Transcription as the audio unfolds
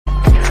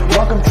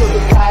Welcome to the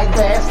Kayak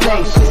Bass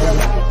Nation.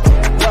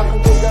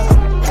 Welcome to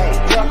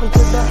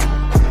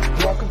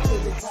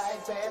the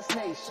Kayak Bass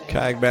Nation.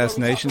 Kayak Bass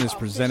Nation is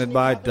presented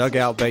by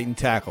Dugout Bait and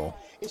Tackle.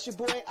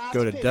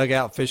 Go to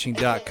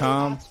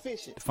dugoutfishing.com to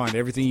find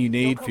everything you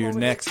need for your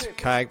next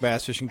kayak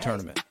bass fishing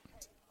tournament.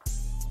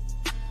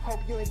 Hope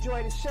you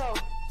enjoy the show.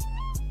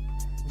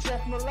 Jeff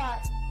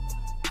Malott,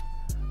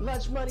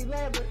 Lunch Money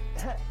Lambert,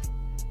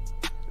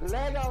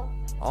 Lego.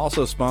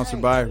 Also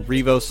sponsored by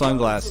Revo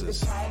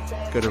Sunglasses.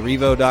 Go to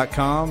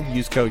revo.com,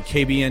 use code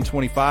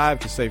KBN25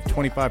 to save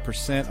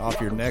 25% off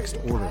your next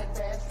order.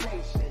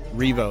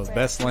 Revo,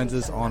 best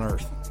lenses on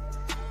earth.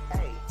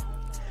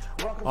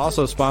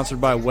 Also sponsored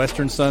by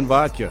Western Sun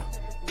Vodka.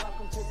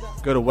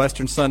 Go to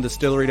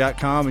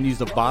westernsundistillery.com and use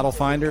the bottle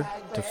finder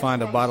to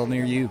find a bottle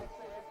near you.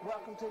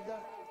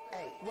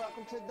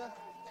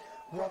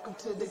 Welcome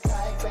to the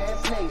Kayak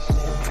Bass Nation.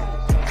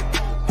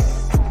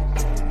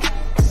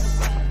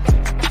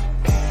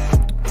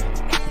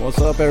 What's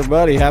up,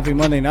 everybody? Happy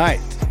Monday night.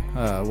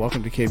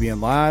 Welcome to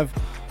KBN Live.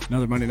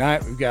 Another Monday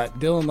night. We've got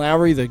Dylan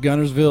Lowry, the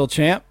Gunnersville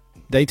champ,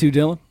 Day 2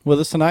 Dylan, with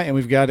us tonight, and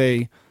we've got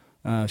a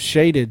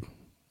shaded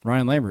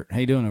Ryan Lambert. How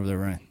you doing over there,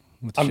 Ryan?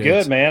 I'm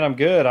good, man. I'm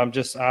good. I'm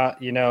just, I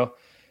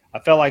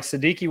felt like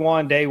Siddiqui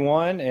won day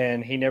one,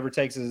 and he never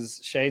takes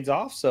his shades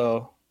off.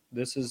 So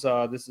this is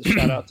a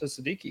shout out to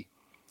Siddiqui.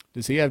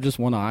 Does he have just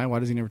one eye? Why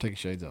does he never take his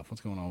shades off?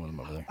 What's going on with him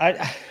over there?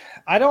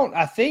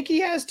 I think he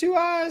has two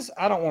eyes.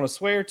 I don't want to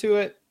swear to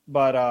it,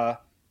 but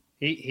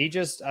he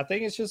just, I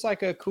think it's just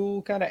like a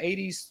cool kind of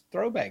 80s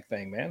throwback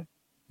thing, man.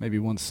 Maybe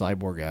one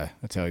cyborg guy.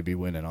 That's how he'd be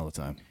winning all the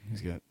time.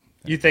 He's got.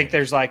 You think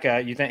there's like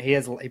he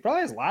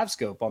probably has live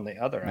scope on the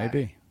other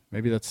eye.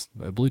 Maybe that's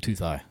a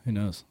Bluetooth eye. Who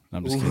knows?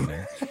 I'm just kidding.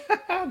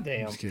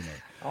 Damn. Just kidding.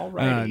 All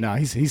right. No,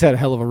 he's had a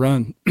hell of a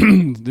run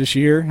this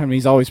year. I mean,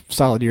 he's always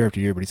solid year after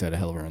year, but he's had a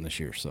hell of a run this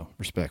year. So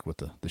respect with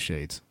the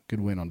shades.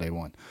 Good win on day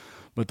one.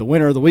 But the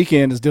winner of the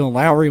weekend is Dylan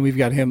Lowry, and we've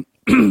got him.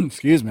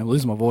 Excuse me, I'm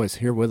losing my voice.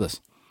 Here with us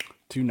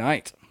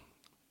tonight.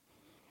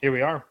 Here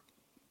we are.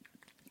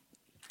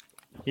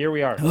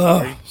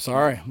 Oh,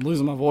 sorry, I'm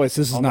losing my voice.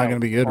 This is not going to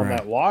be good, on right?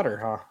 That water,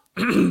 huh?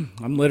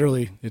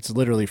 It's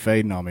literally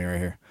fading on me right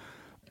here.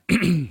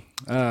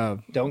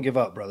 Don't give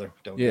up, brother.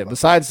 Don't give up.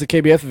 Besides the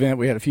KBF event,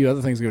 we had a few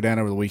other things go down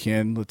over the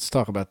weekend. Let's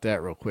talk about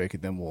that real quick,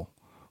 and then we'll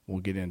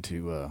get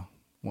into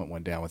what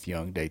went down with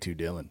Young Day 2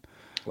 Dylan.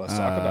 Let's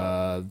talk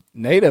about it.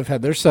 Native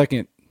had their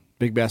second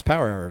Big Bass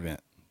Power Hour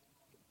event.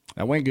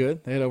 That went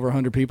good. They had over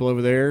 100 people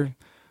over there.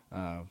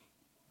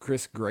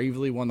 Chris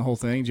Gravely won the whole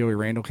thing. Joey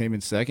Randall came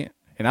in second.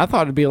 And I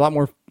thought it'd be a lot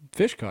more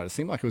fish caught. It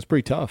seemed like it was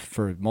pretty tough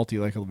for a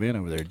multi-lake event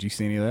over there. Did you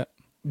see any of that?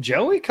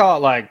 Joey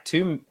caught like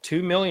 2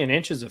 million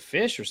inches of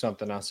fish or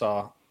something I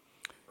saw,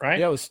 right?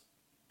 Yeah, it was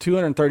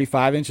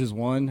 235 inches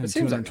one and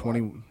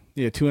 220.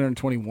 Like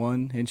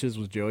 221 inches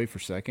was Joey for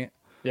second.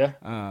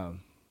 Yeah.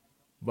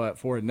 But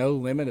for a no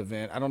limit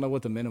event, I don't know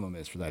what the minimum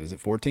is for that. Is it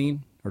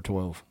 14 or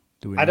 12?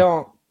 Do we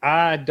know?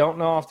 I don't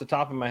know off the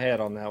top of my head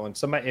on that one.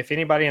 Somebody, if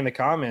anybody in the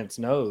comments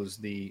knows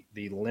the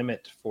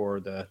limit for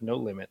the no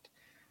limit,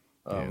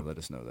 let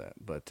us know that.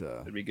 But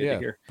it'd be good to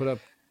hear. Put up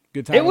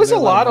good time. It was a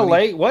lot of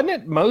lake, wasn't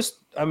it?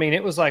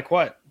 It was like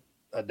what,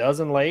 a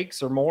dozen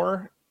lakes or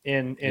more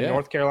in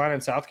North Carolina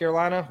and South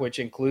Carolina, which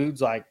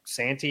includes like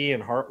Santee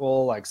and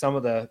Hartwell, like some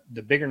of the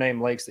bigger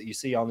name lakes that you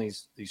see on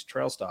these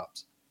trail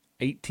stops.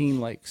 18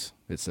 lakes,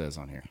 it says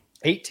on here.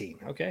 18.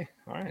 Okay.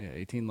 All right. Yeah,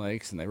 18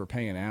 lakes, and they were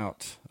paying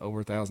out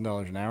over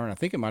 $1,000 an hour, and I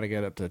think it might have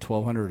got up to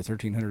 $1,200 or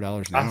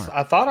 $1,300 an hour.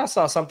 I thought I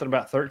saw something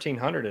about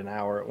 $1,300 an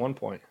hour at one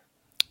point.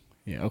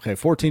 Yeah. Okay.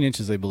 14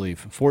 inches, they believe.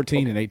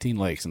 14 and 18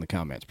 lakes in the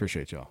comments.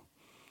 Appreciate y'all.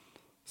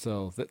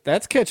 So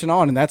that's catching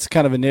on, and that's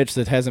kind of a niche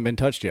that hasn't been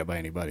touched yet by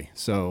anybody.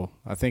 So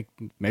I think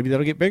maybe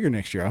that'll get bigger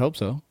next year. I hope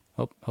so.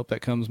 Hope that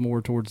comes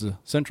more towards the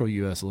central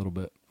U.S. a little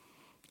bit.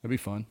 That'd be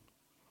fun.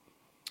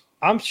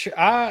 I'm sure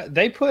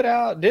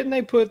didn't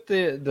they put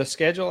the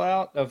schedule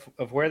out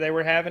of where they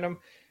were having them?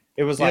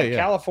 It was like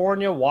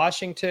California,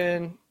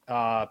 Washington,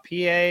 PA,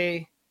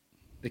 the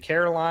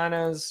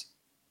Carolinas.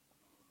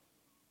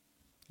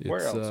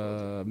 Where else? Was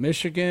it?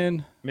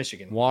 Michigan,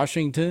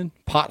 Washington,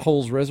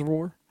 Potholes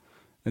Reservoir,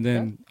 and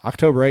then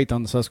October 8th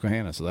on the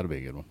Susquehanna. So that'll be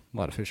a good one. A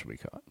lot of fish will be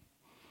caught.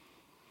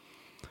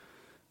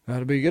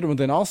 That'll be a good one.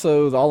 Then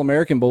also the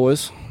All-American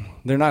boys.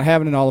 They're not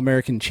having an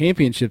All-American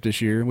championship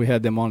this year. We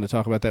had them on to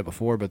talk about that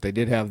before, but they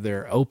did have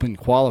their open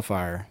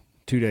qualifier,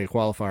 2-day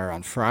qualifier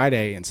on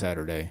Friday and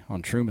Saturday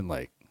on Truman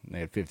Lake. And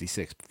they had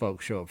 56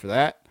 folks show up for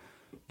that.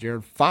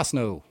 Jared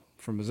Fosno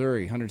from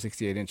Missouri,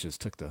 168 inches,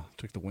 took the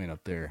win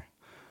up there.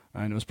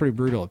 And it was pretty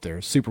brutal up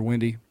there. Super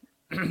windy.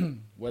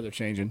 Weather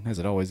changing, as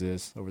it always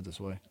is over this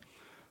way.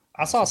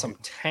 I saw some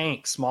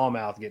tank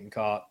smallmouth getting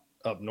caught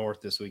up north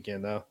this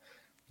weekend, though.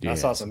 Yeah, I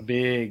saw some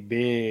big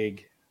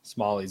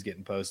smallies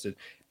getting posted.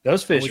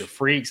 Those fish are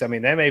freaks. I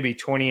mean, they may be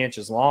 20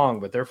 inches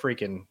long, but they're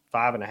freaking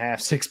 5.5,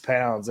 6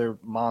 pounds. They're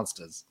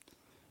monsters.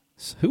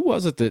 Who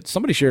was it that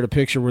somebody shared a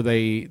picture where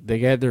they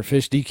had their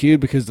fish DQ'd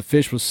because the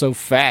fish was so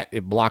fat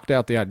it blocked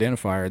out the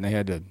identifier and they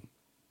had to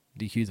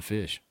DQ the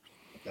fish?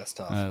 That's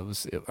tough.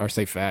 Or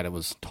say fat. It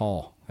was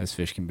tall as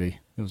fish can be.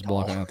 It was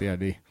blocking out the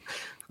ID.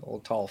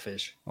 Old tall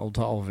fish. Old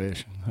tall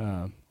fish.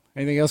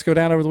 Anything else go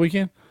down over the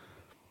weekend?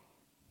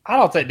 I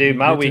don't think, dude,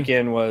 my Me too.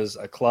 weekend was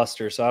a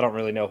cluster, so I don't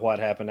really know what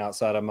happened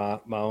outside of my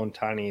own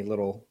tiny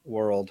little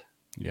world.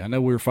 Yeah, I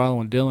know we were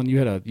following Dylan. You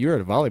were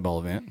at a volleyball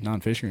event,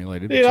 non-fishing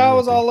related. but Dude, you I were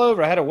was up there. all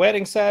over. I had a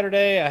wedding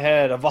Saturday. I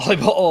had a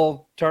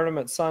volleyball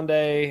tournament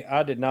Sunday.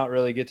 I did not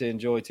really get to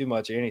enjoy too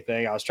much of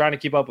anything. I was trying to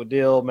keep up with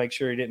Dill, make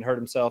sure he didn't hurt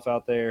himself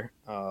out there.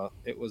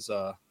 It was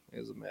a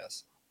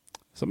mess.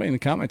 Somebody in the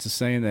comments is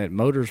saying that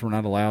motors were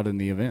not allowed in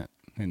the event,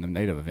 in the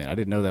native event. I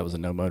didn't know that was a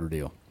no motor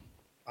deal.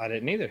 I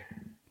didn't either.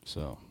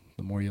 So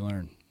the more you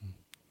learn.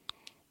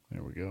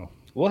 There we go.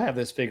 We'll have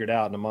this figured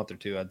out in a month or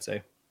two, I'd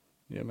say.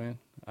 Yeah, man.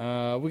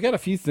 We got a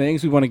few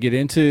things we want to get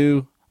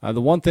into.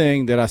 The one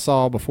thing that I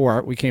saw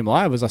before we came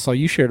live was I saw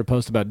you shared a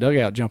post about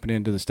Dugout jumping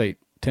into the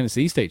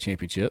Tennessee State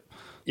Championship.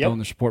 Yep. Throwing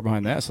the support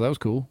behind that, so that was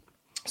cool.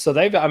 So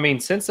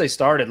since they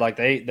started, like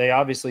they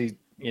obviously,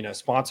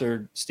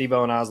 sponsored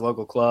Steve-O and I's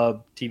local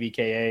club,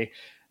 TVKA,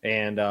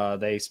 and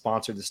they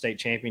sponsored the state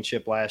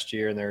championship last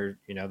year, and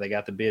they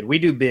got the bid. We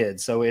do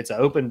bids, so it's an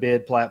open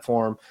bid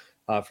platform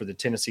for the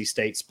Tennessee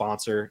State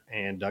sponsor,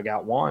 and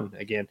Dugout won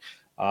again.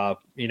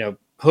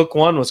 Hook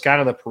One was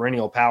kind of the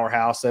perennial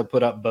powerhouse. They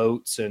put up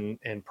boats and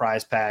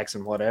prize packs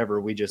and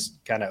whatever. We just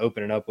kind of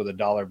open it up with a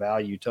dollar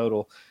value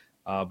total.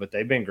 But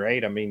they've been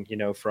great. I mean,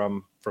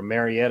 from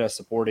Marietta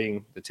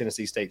supporting the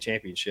Tennessee State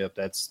Championship,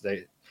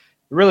 they're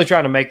really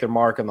trying to make their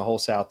mark on the whole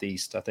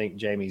Southeast. I think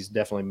Jamie's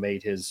definitely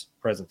made his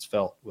presence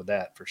felt with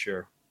that for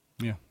sure.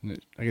 Yeah,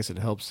 I guess it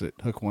helps that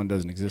Hook One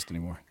doesn't exist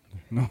anymore.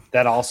 No,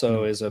 That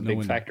also is a no big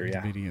one factor. to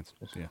Yeah. beat against.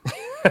 Yeah.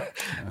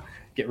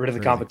 Get rid of the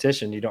Crazy.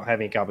 competition. You don't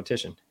have any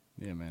competition.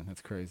 Yeah, man,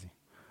 that's crazy.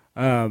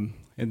 And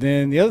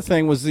then the other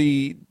thing was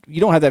you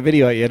don't have that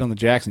video out yet on the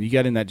Jackson. You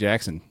got in that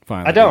Jackson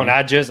finally. I don't.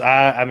 didn't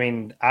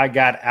you? I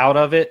got out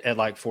of it at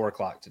like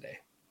 4:00 today.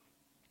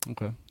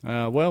 Okay.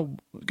 Well,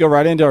 go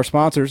right into our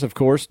sponsors, of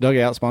course.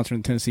 Dugout sponsoring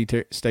the Tennessee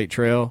State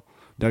Trail.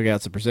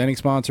 Dugout's a presenting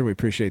sponsor. We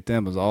appreciate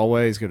them as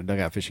always. Go to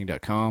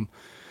dugoutfishing.com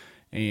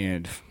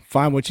and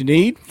find what you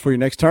need for your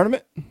next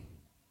tournament.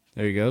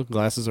 There you go.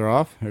 Glasses are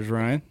off. There's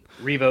Ryan.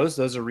 Revos.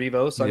 Those are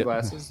Revo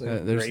sunglasses. Yeah.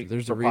 They're There's great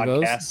the for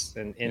Revos. podcasts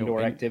and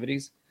indoor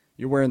activities.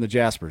 You're wearing the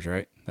Jaspers,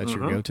 right? That's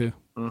your go-to?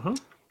 Mm-hmm. All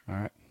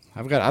right.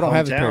 I don't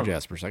have the pair of Hometown.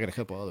 Jaspers. I got a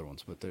couple other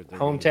ones, but they're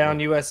Hometown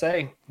good.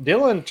 USA.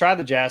 Dylan tried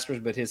the Jaspers,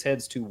 but his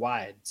head's too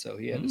wide, so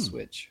he had to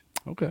switch.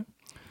 Okay.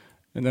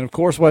 And then, of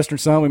course, Western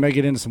Sun. We may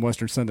get into some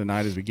Western Sun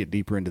tonight as we get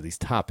deeper into these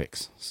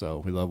topics. So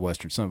we love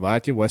Western Sun.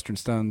 Invite you,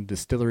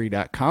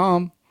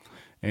 westernstundistillery.com.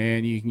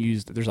 And you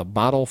can there's a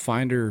bottle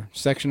finder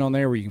section on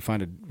there where you can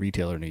find a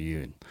retailer near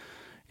you.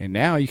 And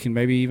now you can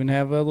maybe even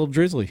have a little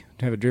drizzly,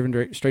 have it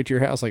driven straight to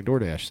your house like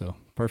DoorDash. So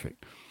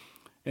perfect.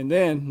 And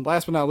then,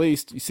 last but not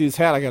least, you see this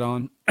hat I got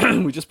on.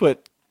 We just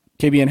put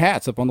KBN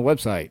hats up on the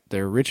website.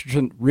 They're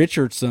Richardson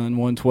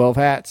 112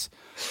 hats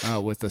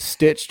with a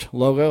stitched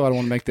logo. I don't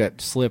want to make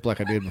that slip like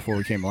I did before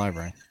we came live,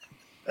 right?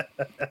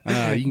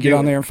 You can get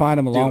on there and find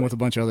them along with a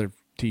bunch of other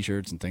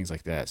T-shirts and things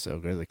like that. So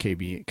go to the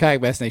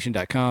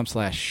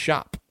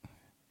kayakbassnation.com/shop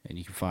and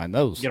you can find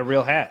those. Get a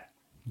real hat.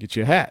 Get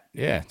you a hat.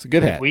 Yeah, it's a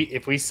good hat.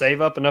 If we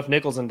save up enough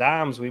nickels and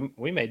dimes,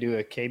 we may do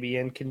a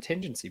KBN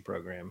contingency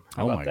program.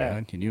 How Oh about my that?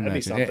 God! Can you That'd be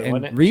imagine? something, And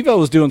wouldn't it?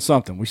 Revo is doing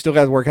something. We still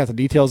got to work out the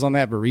details on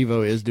that, but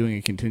Revo is doing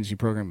a contingency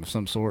program of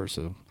some sort.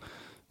 So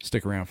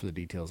stick around for the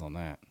details on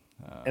that.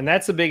 And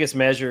that's the biggest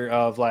measure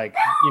of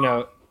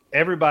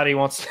everybody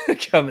wants to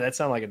come. That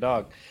sounds like a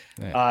dog.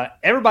 Yeah.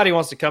 Everybody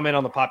wants to come in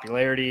on the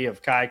popularity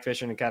of kayak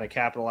fishing and kind of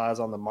capitalize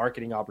on the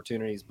marketing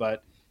opportunities,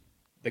 but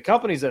the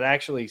companies that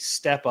actually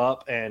step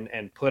up and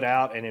put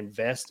out and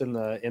invest in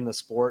the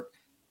sport,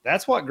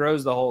 that's what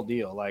grows the whole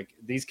deal. Like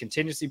these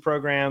contingency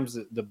programs,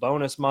 the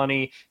bonus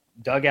money,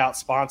 Dugout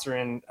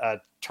sponsoring a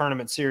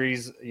tournament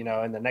series,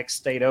 in the next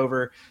state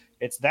over.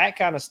 It's that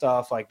kind of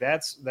stuff. Like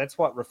that's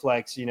what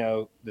reflects,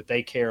 that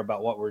they care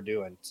about what we're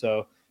doing.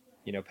 So,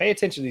 pay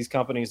attention to these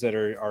companies that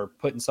are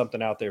putting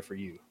something out there for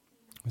you.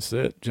 That's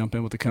it. Jump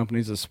in with the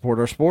companies that support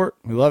our sport.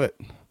 We love it.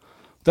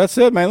 That's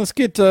it, man. Let's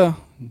get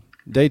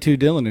day 2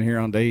 Dylan in here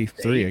on day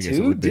 3, I guess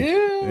it would be.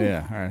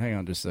 Yeah. All right. Hang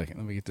on just a second.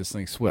 Let me get this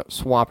thing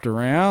swapped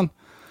around.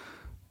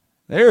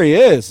 There he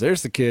is.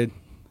 There's the kid.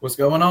 What's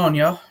going on,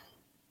 y'all?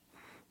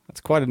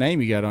 That's quite a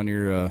name you got on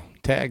your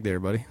tag there,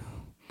 buddy.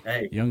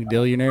 Hey, Young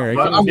Billionaire.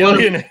 I'm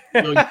Billion.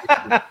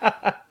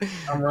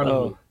 I'm running.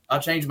 Oh. I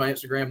changed my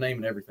Instagram name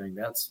and everything.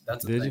 That's a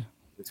Did thing. you?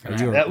 It's gonna Are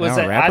you happen. That was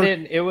now a rapper?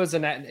 it's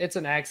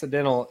an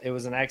accidental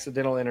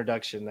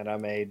introduction that I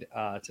made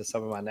to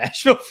some of my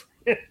Nashville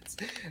friends.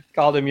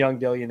 Called him Young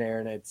Billionaire,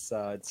 and it's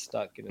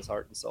stuck in his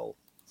heart and soul.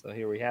 So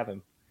here we have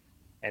him,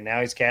 and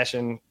now he's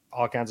cashing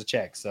all kinds of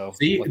checks. So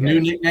See, look at new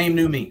it. nickname,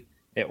 new me.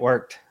 It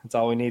worked. That's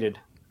all we needed.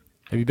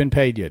 Have you been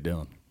paid yet,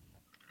 Dylan?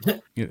 Yeah.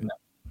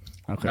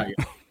 Okay. Not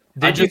yet.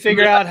 Did you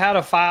figure out how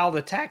to file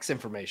the tax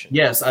information?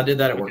 Yes, I did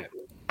that at work. Okay.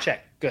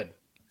 Check. Good.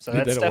 So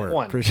Did that's that at step work.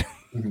 one. Appreciate-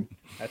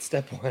 That's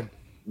step one.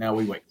 Now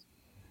we wait.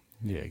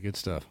 Yeah, good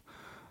stuff.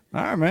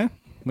 All right, man.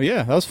 Well,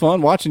 yeah, that was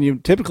fun watching you.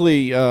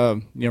 Typically,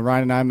 Ryan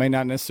and I may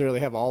not necessarily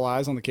have all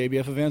eyes on the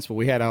KBF events, but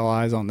we had all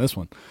eyes on this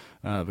one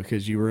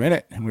because you were in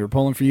it, and we were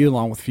pulling for you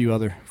along with a few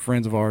other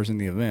friends of ours in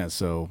the event.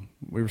 So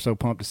we were so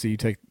pumped to see you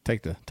take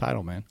the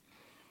title, man.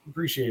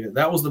 Appreciate it.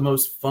 That was the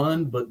most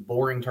fun but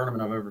boring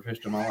tournament I've ever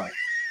fished in my life.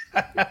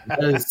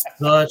 That is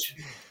such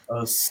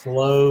a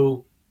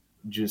slow,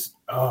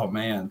 oh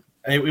man.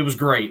 It was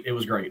great. It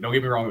was great. Don't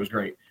get me wrong, it was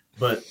great.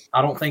 But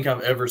I don't think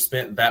I've ever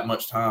spent that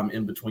much time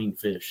in between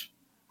fish.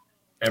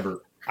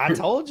 Ever. I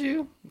told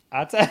you.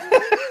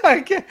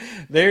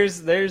 There's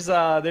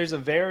a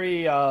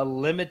very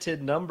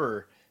limited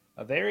number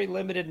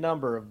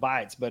of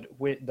bites, but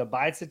with the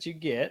bites that you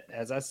get,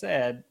 as I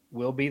said,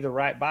 will be the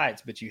right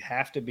bites, but you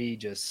have to be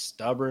just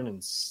stubborn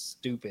and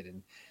stupid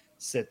and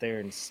sit there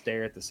and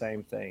stare at the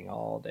same thing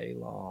all day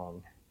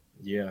long.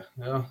 Yeah,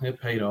 well,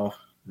 it paid off,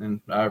 and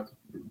I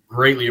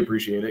greatly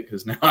appreciate it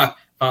because now I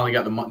finally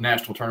got the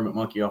national tournament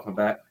monkey off my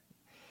back.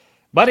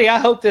 Buddy, I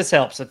hope this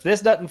helps. If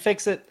this doesn't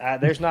fix it,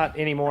 there's not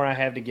any more I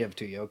have to give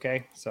to you,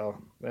 okay? So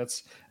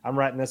I'm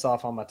writing this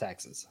off on my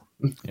taxes.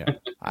 Yeah.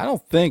 I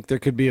don't think there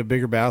could be a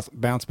bigger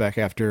bounce back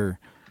after,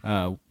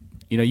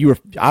 you were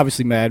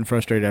obviously mad and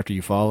frustrated after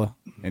Eufaula,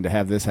 and to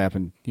have this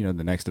happen, the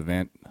next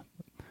event,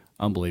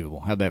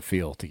 unbelievable. How'd that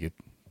feel to get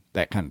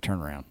that kind of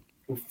turnaround?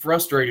 Well,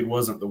 frustrated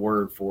wasn't the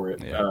word for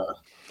it. Yeah.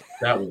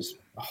 That was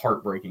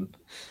heartbreaking.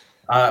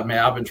 I've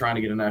been trying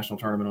to get a national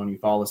tournament on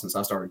Eufaula since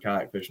I started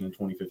kayak fishing in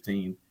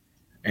 2015.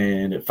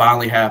 And it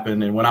finally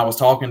happened. And when I was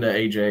talking to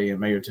AJ and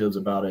Mayor Tibbs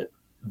about it,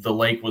 the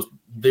lake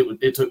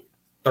it took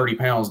 30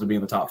 pounds to be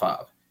in the top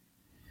 5.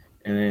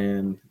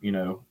 And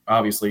then,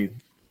 obviously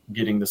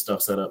getting this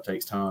stuff set up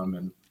takes time,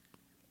 and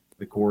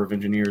the Corps of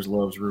Engineers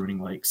loves ruining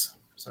lakes.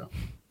 So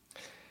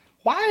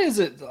why is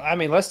it,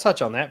 let's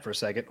touch on that for a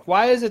second.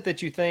 Why is it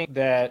that you think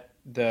that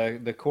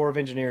the Corps of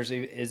Engineers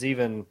is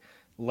even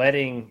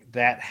letting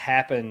that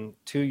happen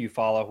to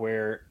Eufaula,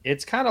 where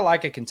it's kind of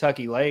like a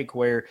Kentucky lake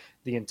where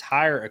the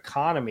entire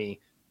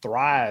economy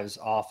thrives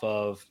off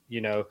of,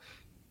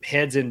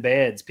 heads in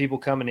beds, people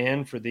coming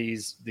in for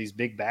these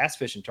big bass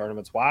fishing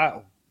tournaments?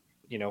 Why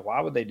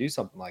would they do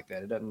something like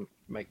that? It doesn't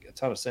make a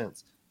ton of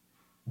sense.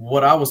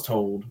 What I was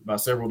told by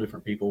several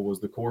different people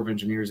was the Corps of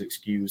Engineers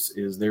excuse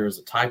is there is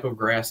a type of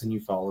grass in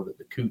Eufaula that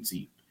the coots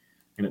eat,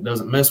 and it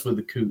doesn't mess with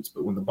the coots,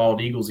 but when the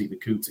bald eagles eat the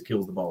coots, it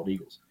kills the bald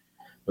eagles.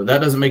 But that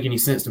doesn't make any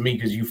sense to me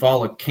because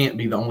Eufaula can't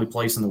be the only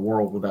place in the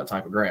world with that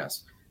type of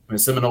grass.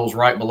 Seminole's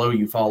right below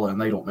Eufaula, and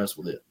they don't mess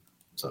with it.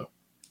 So,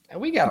 and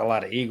we got a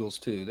lot of eagles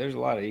too. There's a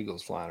lot of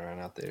eagles flying around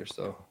out there.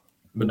 So,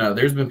 but no,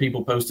 there's been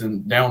people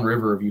posting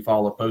downriver of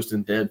Eufaula,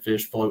 posting dead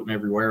fish floating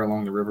everywhere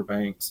along the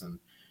riverbanks, and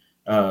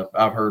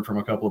I've heard from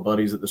a couple of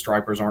buddies that the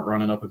stripers aren't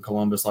running up in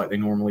Columbus like they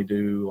normally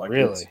do. Like,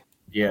 really?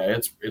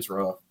 It's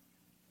rough.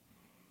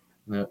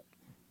 That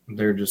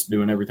they're just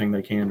doing everything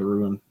they can to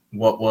ruin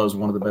what was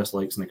one of the best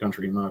lakes in the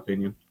country, in my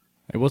opinion.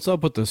 Hey, what's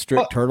up with the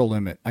strict turtle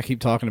limit? I keep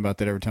talking about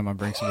that every time I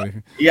bring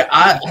somebody. Yeah,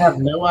 I have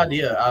no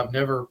idea. I've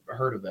never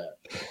heard of that.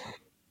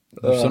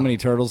 There's so many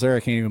turtles there,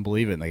 I can't even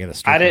believe it. And they got a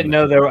strict I didn't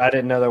limit.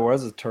 know there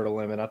was a turtle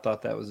limit. I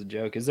thought that was a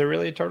joke. Is there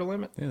really a turtle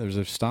limit? Yeah, there's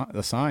a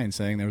sign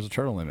saying there was a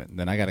turtle limit. And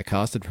then I got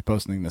accosted for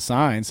posting the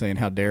sign saying,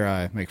 how dare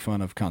I make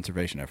fun of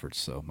conservation efforts.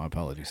 So my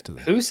apologies to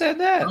them. Who said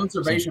that?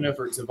 Conservation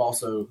efforts have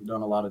also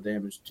done a lot of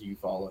damage to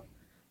Eufaula,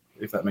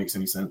 if that makes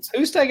any sense.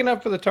 Who's taking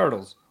up for the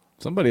turtles?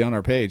 Somebody on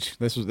our page.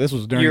 This was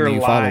during You're the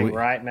Eufaula lying week.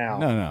 right now.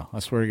 No, I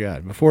swear to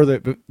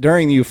God.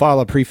 During the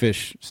Eufaula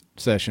pre-fish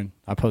session,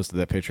 I posted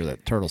that picture of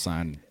that turtle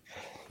sign.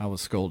 I was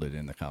scolded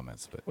in the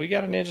comments, but We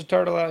got a Ninja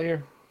Turtle out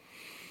here.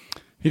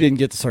 he didn't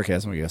get the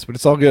sarcasm, I guess. But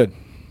it's all good.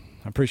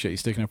 I appreciate you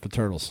sticking up for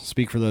turtles.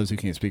 Speak for those who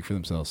can't speak for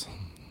themselves.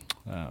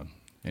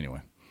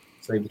 Anyway,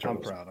 Save the I'm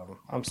turtles. proud of him.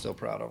 I'm still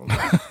proud of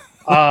him.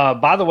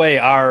 By the way,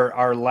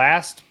 our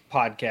last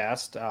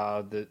podcast,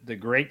 the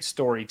great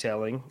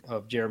storytelling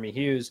of Jeremy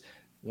Hughes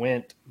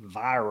went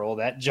viral.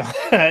 That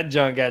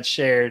junk got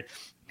shared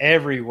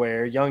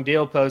everywhere. Young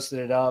Deal posted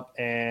it up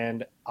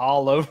and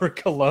all over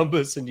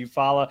Columbus and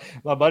Eufaula.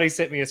 My buddy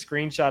sent me a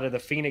screenshot of the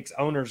Phoenix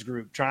owners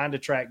group trying to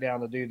track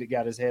down the dude that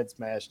got his head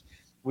smashed.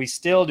 We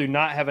still do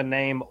not have a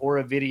name or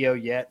a video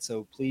yet,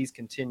 so please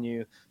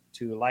continue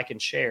to like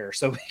and share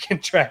so we can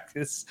track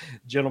this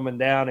gentleman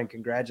down and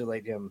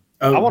congratulate him.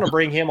 Oh, I want to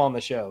bring him on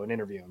the show and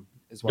interview him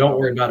as well. Don't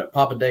worry about it.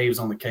 Papa Dave's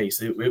on the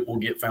case. It will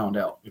get found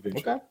out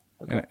eventually. Okay.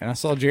 and I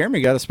saw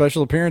Jeremy got a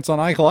special appearance on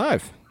Ike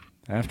Live.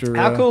 After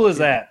How cool is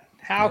that?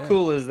 How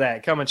cool is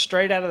that? Coming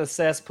straight out of the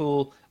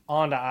cesspool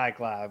onto Ike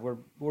Live.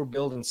 We're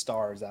building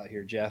stars out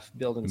here, Jeff.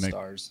 Building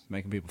stars.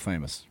 making people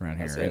famous around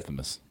here, That's it.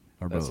 infamous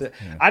or That's both. it.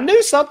 Yeah. I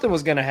knew something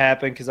was going to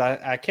happen because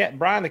I kept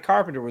Brian the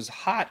Carpenter was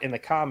hot in the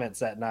comments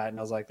that night, and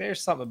I was like,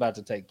 "There's something about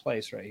to take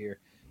place right here."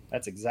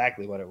 That's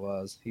exactly what it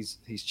was. He's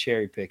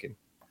cherry picking.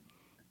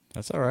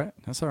 That's all right.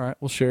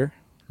 We'll share.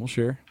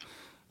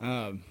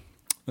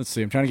 Let's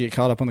see. I'm trying to get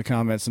caught up on the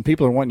comments. Some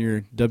people are wanting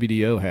your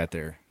WDO hat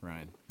there,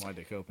 Ryan. Wide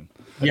Dick Open.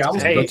 Yeah, I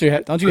was, Hey.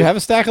 Don't you have a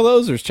stack of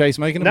those, or is Chase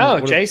making them? No,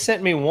 What- Jay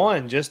sent me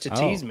one just to Oh.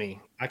 tease me.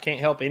 I can't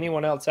help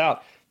anyone else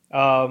out.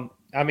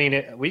 I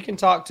mean, we can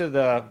talk to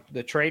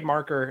the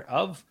trademarker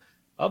of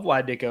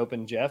Wide Dick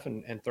Open, Jeff,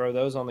 and throw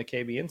those on the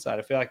KBN side.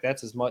 I feel like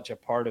that's as much a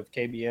part of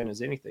KBN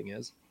as anything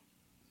is.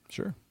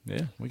 Sure.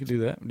 Yeah, we could do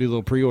that. Do a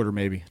little pre-order,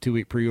 maybe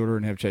 2-week pre-order,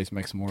 and have Chase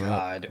make some more.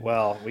 God,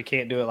 well, we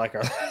can't do it like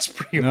our last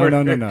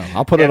pre-order. No.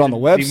 I'll put it on the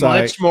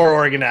website. Much more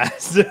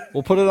organized.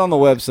 We'll put it on the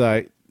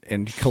website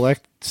and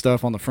collect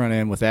stuff on the front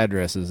end with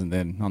addresses, and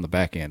then on the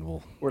back end,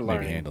 we'll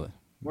maybe handle it.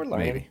 We're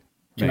learning. Maybe.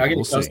 Can I get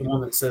We'll a custom see.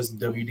 one that says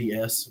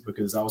WDS?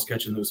 Because I was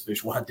catching those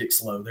fish wide dick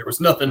slow. There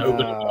was nothing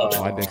open above.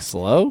 Wide Dick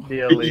Slow?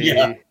 Billy.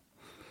 Yeah.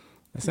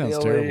 That sounds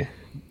Billy. terrible.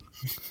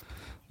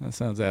 That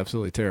sounds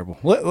absolutely terrible.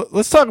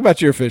 Let's talk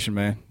about your fishing,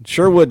 man.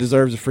 Sherwood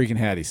deserves a freaking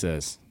hat, he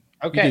says.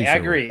 Okay, You do, I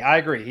agree. I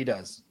agree. He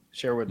does.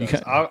 Sherwood You,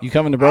 does. you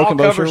coming to Broken I'll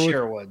Bow, cover Sherwood?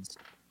 Sherwood's.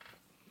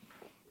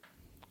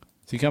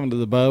 So you coming to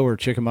the Bow or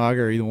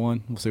Chickamauga or either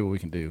one? We'll see what we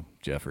can do,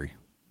 Jeffrey.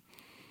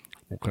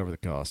 We'll cover the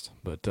cost.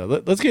 But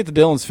let's get to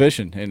Dylan's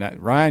fishing. And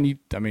Ryan,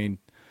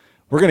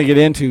 we're going to get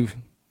into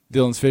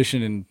Dylan's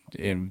fishing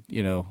and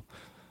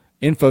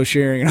info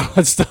sharing and all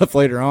that stuff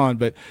later on.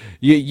 But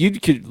you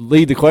could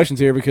lead the questions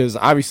here because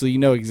obviously you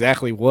know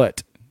exactly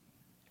what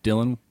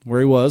Dylan,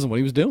 where he was and what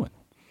he was doing.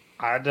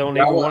 I don't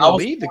even want to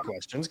lead the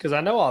questions because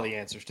I know all the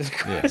answers to the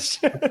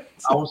questions.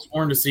 I was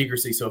sworn to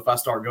secrecy, so if I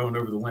start going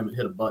over the limit,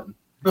 hit a button.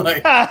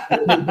 Like,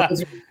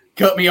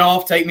 cut me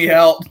off, take me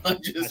out. I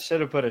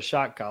should have put a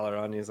shock collar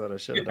on you is what I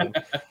should have done.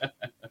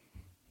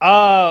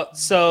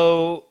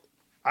 So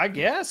I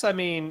guess,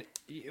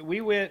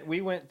 we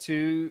went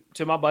to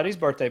my buddy's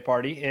birthday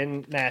party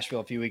in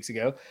Nashville a few weeks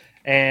ago,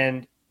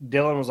 and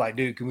Dylan was like,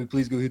 dude, can we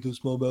please go hit those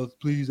smallmouth?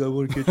 Please, I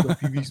want to catch my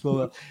PB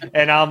smallmouth.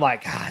 And I'm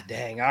like, God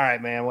dang, all right,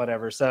 man,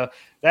 whatever. So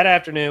that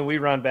afternoon we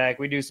run back,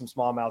 we do some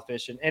smallmouth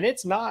fishing, and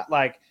it's not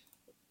like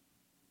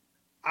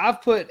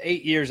I've put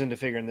 8 years into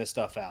figuring this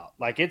stuff out.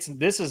 Like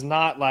this is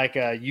not like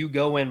you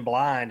go in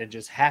blind and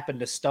just happen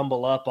to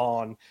stumble up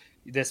on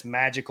this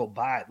magical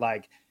bite.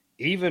 Like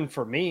even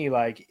for me,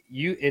 like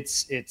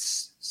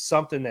it's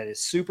something that is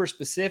super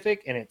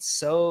specific and it's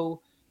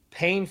so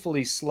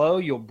painfully slow.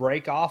 You'll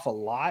break off a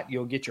lot.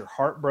 You'll get your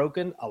heart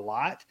broken a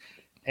lot.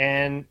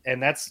 And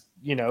that's,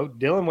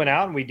 Dylan went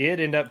out and we did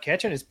end up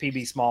catching his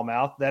PB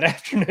smallmouth that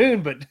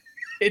afternoon, but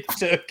it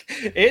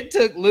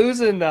took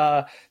losing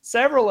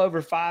several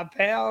over 5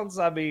 pounds.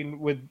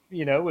 With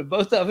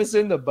both of us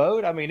in the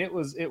boat,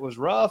 it was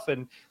rough.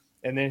 And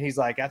then he's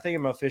like, I think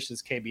I'm gonna fish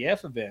this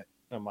KBF event.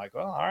 And I'm like,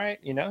 well, all right,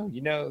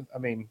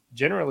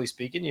 generally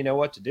speaking, you know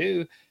what to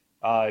do.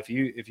 If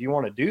you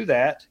want to do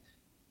that,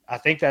 I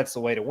think that's the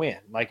way to win.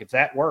 Like if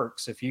that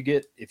works, if you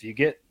get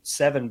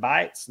 7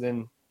 bites,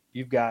 then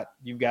you've got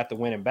the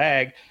winning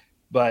bag.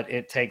 But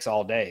it takes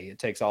all day. It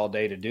takes all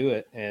day to do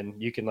it.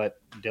 And you can let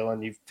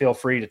Dylan, you feel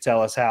free to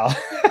tell us how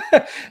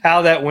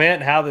how that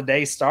went, how the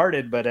day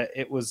started. But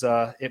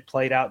it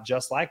played out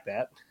just like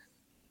that.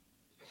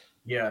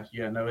 Yeah,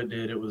 no, it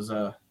did. It was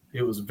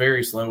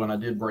very slow, and I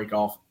did break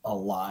off a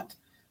lot.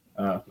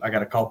 I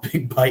got to call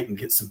Big Bite and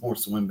get some more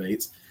swim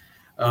baits.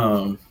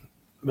 But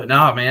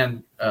nah,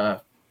 man, I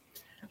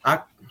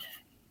can't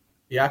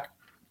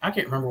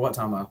remember what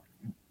time I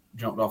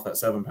jumped off that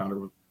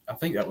 7-pounder. I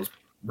think that was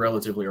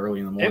relatively early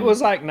in the morning. It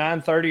was like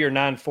 9:30 or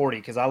 9:40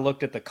 because I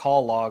looked at the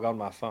call log on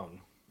my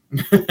phone.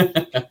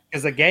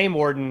 Because the game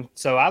warden,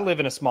 so I live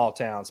in a small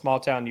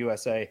town,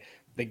 USA.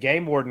 The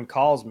game warden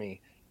calls me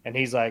and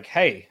he's like,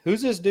 hey,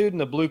 who's this dude in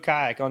the blue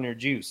kayak on your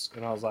juice?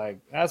 And I was like,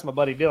 that's my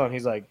buddy Dylan.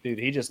 He's like, dude,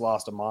 he just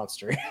lost a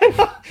monster.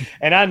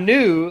 And I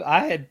knew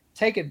I had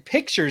taken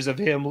pictures of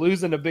him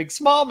losing a big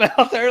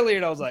smallmouth earlier.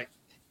 And I was like,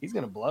 he's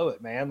going to blow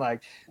it, man.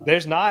 Like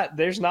there's not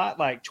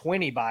like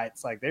 20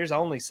 bites. Like there's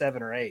only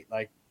 7 or 8.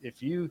 Like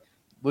if you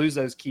lose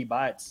those key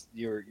bites,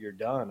 you're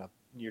done.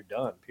 You're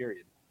done,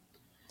 period.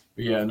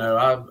 Yeah, no,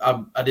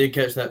 I did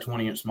catch that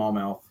 20-inch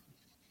smallmouth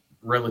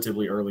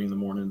relatively early in the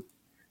morning.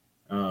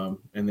 And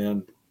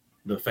then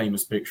the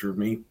famous picture of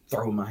me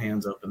throwing my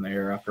hands up in the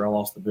air after I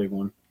lost the big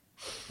one.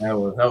 That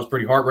was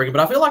pretty heartbreaking.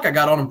 But I feel like I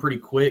got on them pretty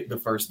quick the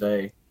first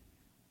day.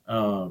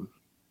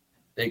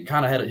 It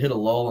kind of hit a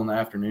lull in the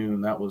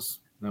afternoon. That was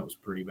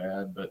pretty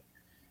bad. But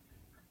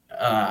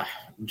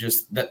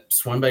just that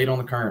swim bait on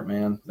the current,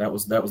 man. That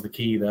was the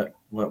key. That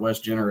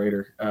West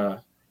generator.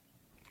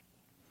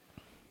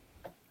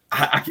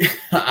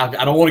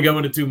 I don't want to go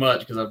into too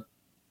much because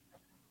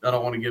I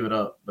don't want to give it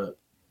up. But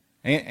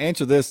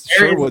answer this.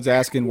 Sherwood's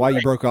asking why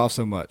you broke off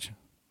so much.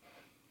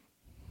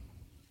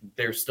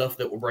 There's stuff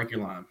that will break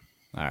your line.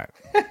 All right.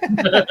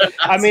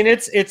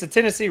 It's a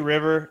Tennessee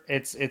River.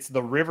 It's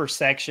the river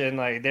section.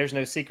 Like there's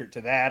no secret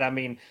to that.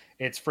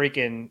 It's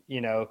freaking,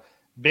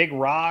 big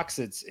rocks,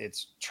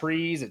 it's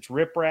trees, it's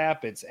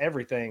riprap, it's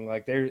everything.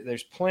 Like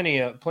there's plenty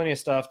of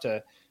stuff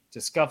to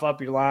scuff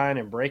up your line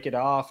and break it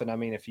off. And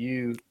if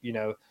you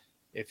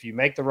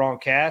make the wrong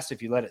cast,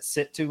 if you let it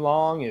sit too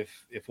long,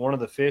 if one of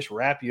the fish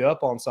wrap you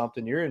up on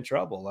something, you're in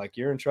trouble. Like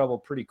you're in trouble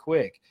pretty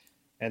quick.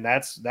 And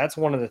that's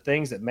one of the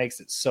things that makes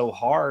it so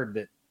hard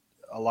that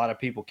a lot of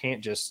people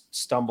can't just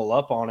stumble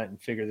up on it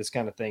and figure this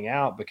kind of thing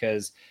out,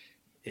 because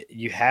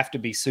you have to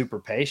be super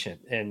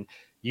patient. And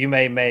you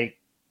may make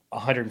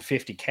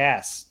 150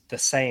 casts, the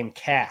same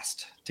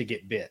cast to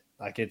get bit.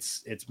 Like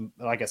it's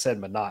like I said,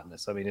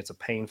 monotonous. I mean, it's a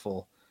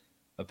painful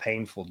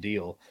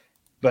deal.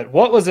 But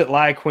what was it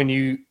like when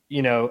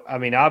I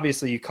mean,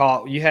 obviously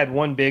you had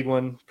one big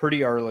one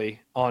pretty early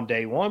on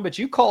day one, but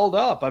you called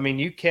up. I mean,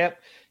 you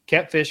kept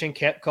fishing,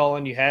 kept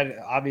calling. You had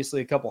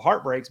obviously a couple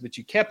heartbreaks, but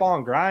you kept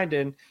on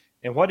grinding.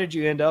 And what did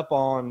you end up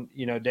on,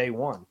 day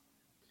one?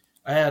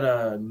 I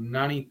had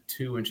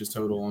 92 inches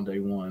total on day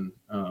one.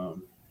 I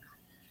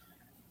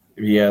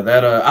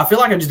feel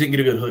like I just didn't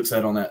get a good hook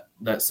set on that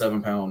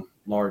 7-pound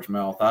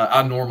largemouth.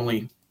 I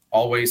normally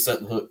always set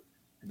the hook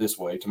this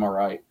way to my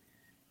right.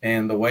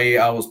 And the way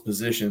I was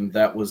positioned,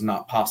 that was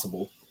not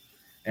possible.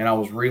 And I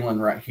was reeling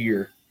right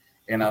here,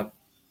 and I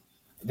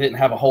didn't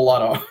have a whole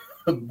lot of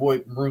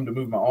room to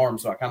move my arm,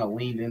 so I kind of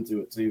leaned into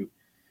it too.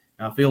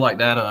 And I feel like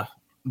that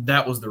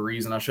was the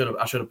reason. I should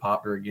have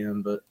popped her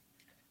again, but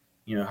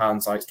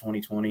hindsight's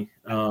 20/20.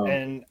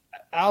 And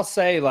I'll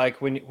say,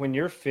 like, when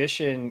you're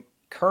fishing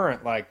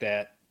current like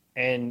that,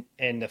 and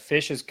the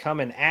fish is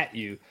coming at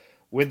you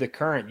with the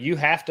current, you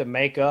have to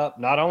make up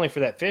not only for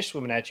that fish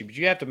swimming at you, but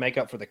you have to make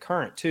up for the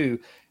current too.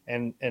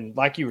 And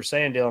like you were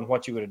saying, Dylan,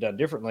 what you would have done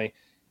differently,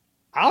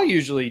 I'll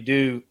usually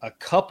do a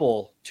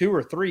couple, 2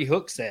 or 3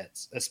 hook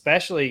sets,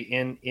 especially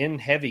in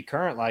heavy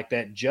current like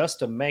that, just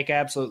to make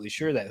absolutely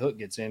sure that hook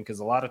gets in, because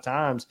a lot of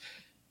times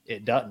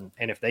it doesn't.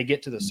 And if they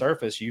get to the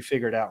surface, you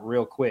figure it out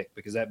real quick,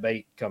 because that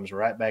bait comes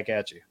right back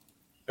at you.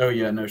 Oh,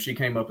 yeah, no, she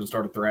came up and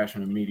started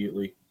thrashing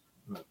immediately.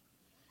 But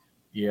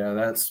yeah,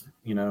 that's,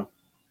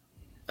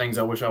 things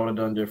I wish I would have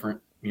done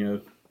different.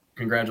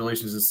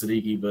 Congratulations to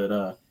Siddiqui,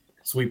 but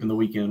sweeping the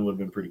weekend would have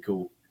been pretty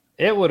cool.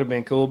 It would have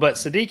been cool. But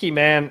Siddiqui,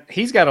 man,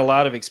 he's got a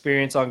lot of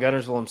experience on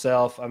Guntersville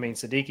himself. I mean,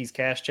 Siddiqui's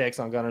cash checks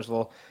on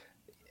Guntersville.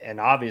 And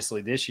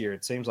obviously this year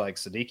it seems like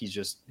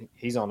Siddiqui's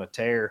he's on a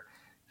tear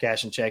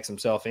cashing checks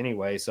himself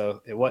anyway.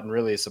 So it wasn't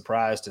really a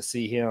surprise to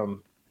see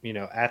him,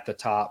 at the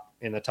top,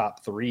 in the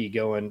top 3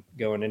 going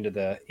into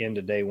the end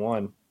of day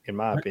one, in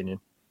my opinion.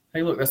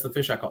 Hey, look, that's the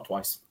fish I caught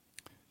twice.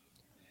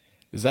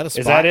 Is that a spot?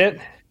 Is that it?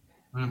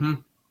 Mm-hmm.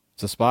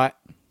 It's a spot?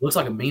 Looks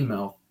like a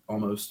meanmouth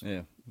almost.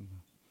 Yeah.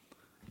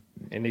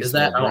 Is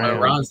that? I don't know.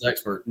 Ron's the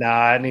expert. Nah,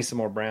 I need some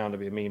more brown to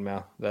be a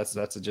meanmouth. That's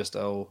just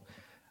old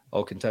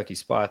Kentucky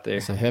spot there.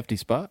 It's a hefty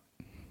spot.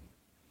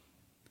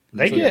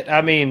 They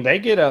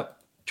get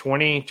up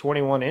 20,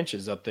 21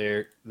 inches up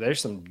there. There's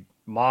some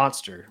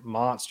monster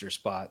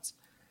spots.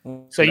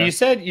 So you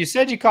said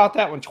you caught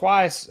that one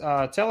twice.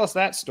 Tell us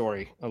that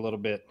story a little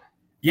bit.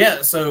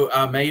 Yeah, so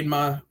I made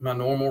my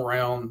normal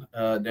round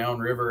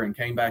downriver and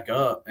came back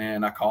up,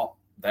 and I caught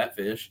that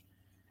fish,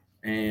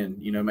 and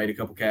made a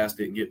couple casts,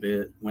 didn't get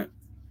bit, went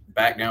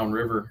back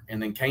downriver,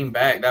 and then came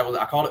back.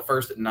 I caught it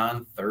first at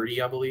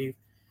 9:30, I believe,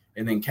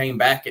 and then came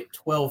back at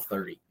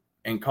 12:30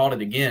 and caught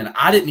it again.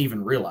 I didn't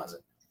even realize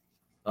it.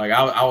 Like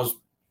I was,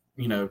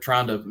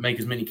 trying to make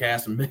as many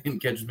casts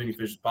and catch as many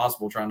fish as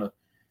possible, trying to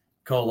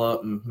cull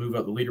up and move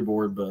up the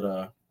leaderboard,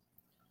 but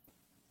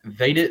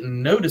they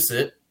didn't notice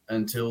it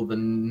until the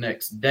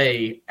next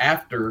day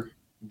after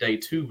day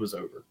 2 was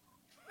over.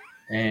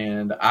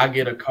 And I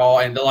get a call,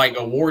 and the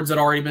awards had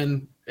already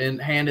been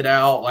handed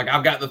out. Like,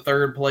 I've got the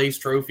 3rd place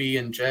trophy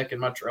and check in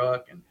my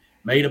truck and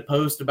made a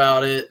post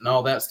about it and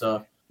all that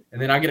stuff.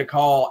 And then I get a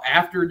call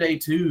after day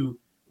 2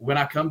 when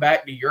I come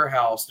back to your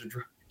house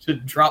to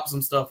drop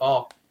some stuff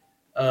off.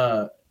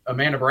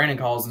 Amanda Brandon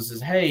calls and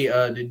says, "Hey,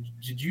 did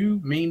you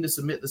mean to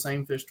submit the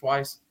same fish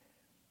twice?"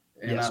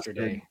 And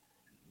yesterday.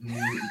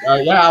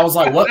 Yeah, I was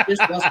like, "What fish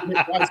did I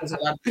submit twice?" I said,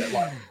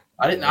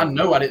 I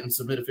know I didn't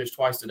submit a fish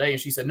twice today.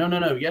 And she said,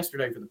 no,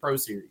 yesterday for the Pro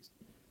Series.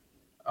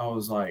 I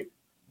was like,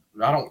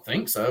 I don't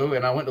think so.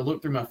 And I went to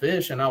look through my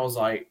fish, and I was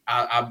like,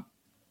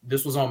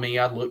 this was on me.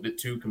 I looked at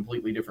 2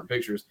 completely different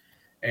pictures.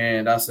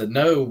 And I said,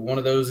 no, one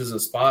of those is a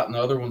spot and the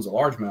other one's a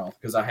largemouth,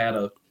 because I had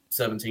a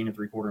 17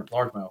 3/4 inch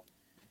largemouth.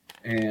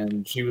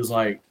 And she was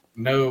like,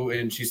 no.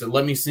 And she said,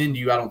 let me send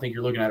you. I don't think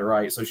you're looking at it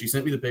right. So she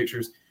sent me the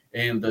pictures,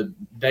 and the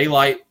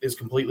daylight is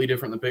completely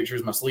different in the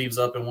pictures. My sleeve's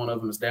up in one of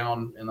them, is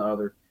down in the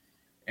other.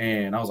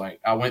 And I was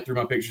like, I went through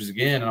my pictures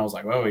again, and I was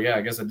like, oh, yeah,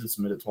 I guess I did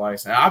submit it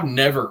twice. And I've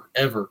never,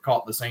 ever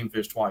caught the same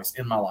fish twice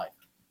in my life.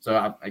 So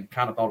I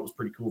kind of thought it was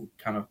pretty cool.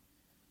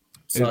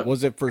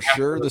 Was it for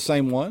sure the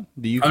same one?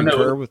 Do you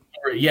concur with?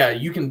 Yeah,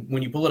 you can.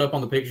 When you pull it up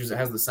on the pictures, it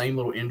has the same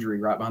little injury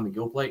right behind the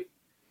gill plate.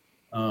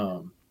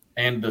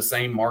 And the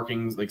same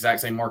markings, the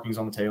exact same markings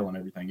on the tail and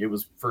everything. It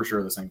was for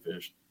sure the same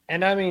fish.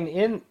 And I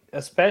mean,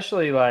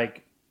 especially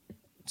like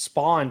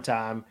spawn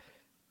time,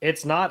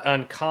 it's not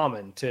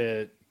uncommon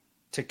to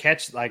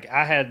catch. Like,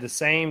 I had the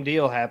same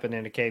deal happen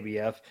in a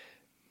KBF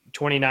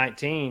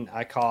 2019.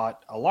 I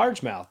caught a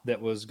largemouth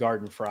that was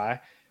garden fry.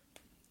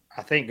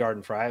 I think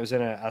garden fry. It was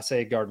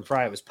garden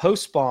fry. It was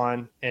post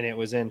spawn, and it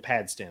was in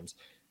pad stems.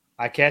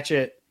 I catch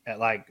it at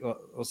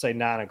we'll say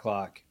 9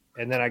 o'clock.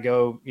 And then I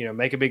go,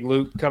 make a big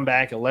loop, come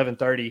back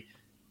 11:30,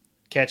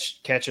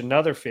 catch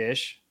another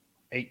fish,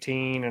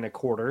 18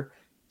 1/4,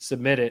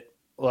 submit it.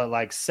 Well,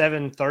 like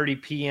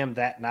 7:30 p.m.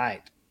 that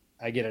night,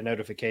 I get a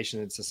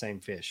notification it's the same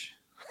fish.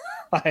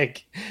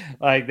 like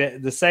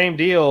the same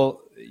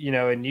deal,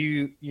 and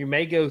you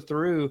may go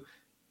through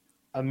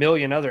a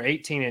million other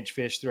 18-inch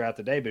fish throughout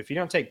the day, but if you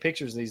don't take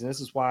pictures of these, and this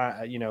is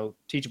why,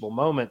 teachable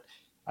moment,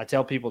 I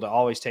tell people to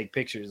always take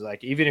pictures.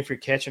 Like, even if you're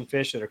catching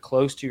fish that are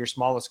close to your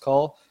smallest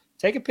cull,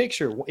 take a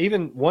picture,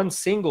 even one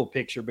single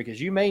picture, because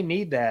you may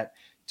need that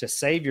to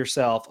save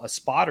yourself a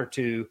spot or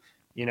two,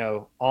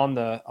 on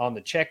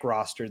the check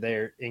roster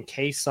there in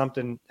case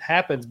something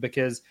happens,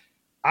 because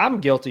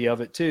I'm guilty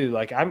of it too.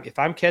 Like, if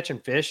I'm catching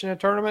fish in a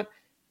tournament,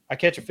 I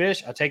catch a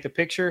fish, I take the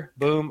picture,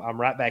 boom, I'm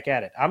right back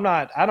at it.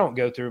 I don't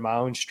go through my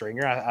own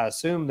stringer. I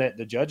assume that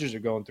the judges are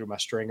going through my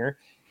stringer.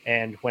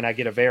 And when I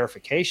get a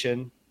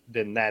verification,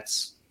 then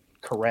that's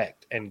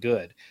correct and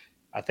good.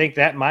 I think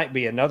that might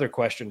be another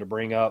question to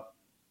bring up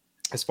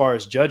as far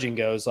as judging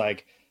goes.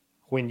 Like,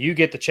 when you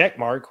get the check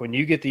mark, when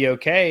you get the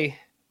okay,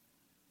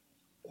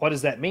 what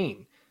does that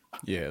mean?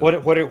 Yeah. What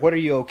are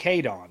you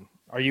okayed on?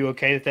 Are you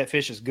okay that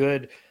fish is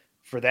good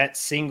for that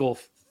single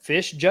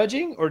fish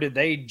judging, or did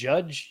they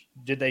judge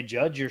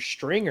your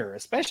stringer,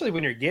 especially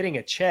when you're getting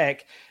a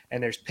check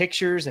and there's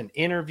pictures and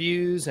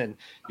interviews and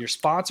your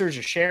sponsors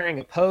are sharing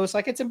a post?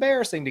 Like, it's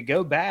embarrassing to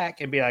go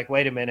back and be like,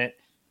 wait a minute,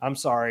 I'm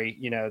sorry,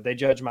 they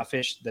judged my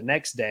fish the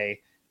next day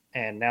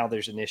and now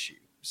there's an issue.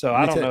 So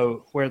I don't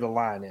know where the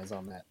line is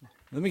on that.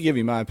 Let me give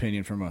you my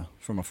opinion from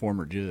a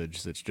former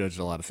judge that's judged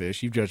a lot of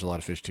fish. You've judged a lot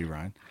of fish too,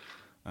 Ryan,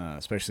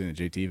 especially in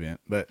the JT event.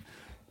 But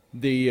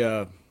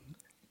there's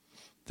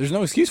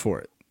no excuse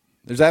for it.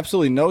 There's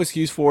absolutely no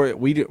excuse for it.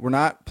 We're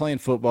not playing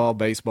football,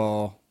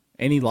 baseball,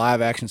 any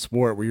live action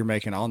sport where you're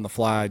making on the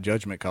fly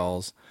judgment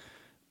calls.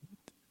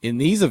 In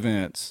these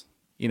events,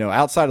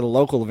 outside of the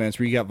local events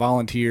where you got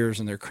volunteers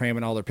and they're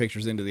cramming all their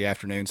pictures into the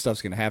afternoon,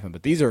 stuff's going to happen.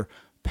 But these are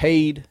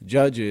paid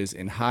judges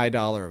in high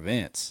dollar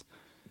events.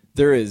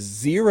 There is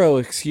zero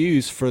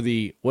excuse for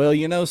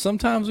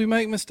sometimes we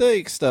make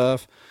mistakes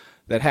stuff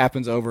that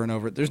happens over and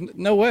over. There's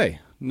no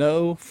way,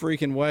 no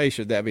freaking way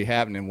should that be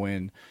happening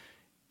when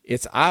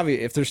it's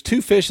obvious. If there's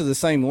two fish of the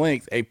same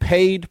length, a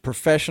paid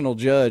professional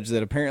judge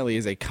that apparently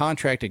is a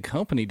contracted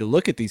company to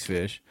look at these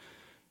fish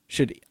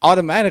should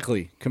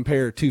automatically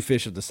compare two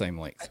fish of the same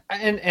length.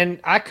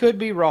 And I could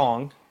be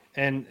wrong,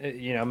 and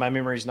my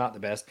memory's not the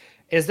best.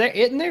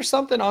 Isn't there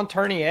something on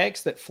Tourney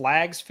X that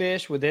flags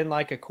fish within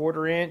like a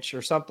quarter inch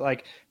or something,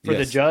 like for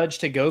the judge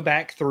to go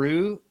back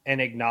through and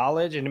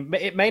acknowledge? And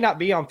it may not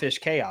be on Fish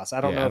Chaos.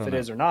 I don't know if it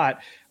is or not,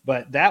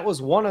 but that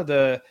was one of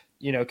the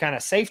kind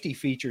of safety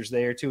features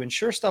there to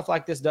ensure stuff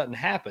like this doesn't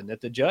happen,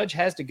 that the judge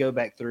has to go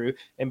back through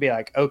and be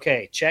like,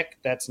 okay, check,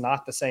 that's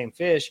not the same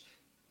fish.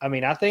 I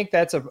mean, I think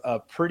that's a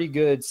pretty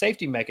good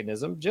safety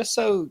mechanism, just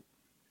so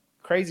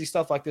crazy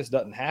stuff like this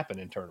doesn't happen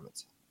in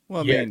tournaments.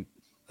 Well, I mean,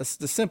 that's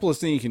the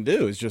simplest thing you can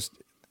do is just,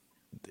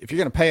 if you're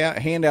going to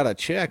hand out a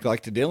check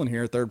like to Dylan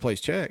here, a third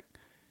place check,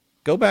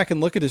 go back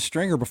and look at his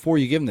stringer before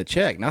you give him the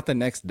check, not the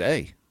next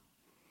day.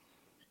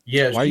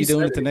 Yeah. Why are you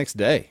doing it the next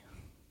day?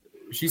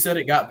 She said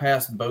it got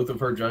past both of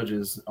her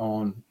judges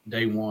on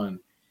day one,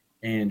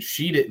 and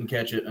she didn't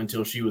catch it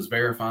until she was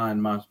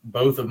verifying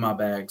both of my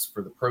bags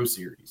for the Pro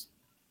Series.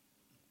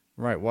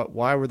 Right.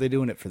 Why were they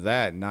doing it for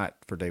that and not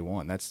for day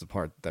one? That's the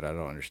part that I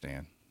don't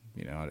understand.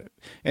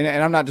 And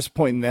I'm not just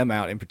pointing them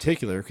out in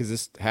particular because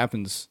this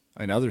happens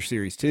in other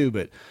series too.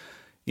 But,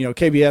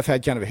 KBF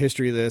had kind of a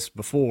history of this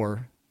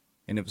before,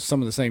 and it was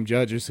some of the same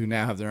judges who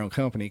now have their own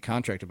company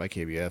contracted by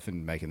KBF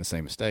and making the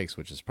same mistakes,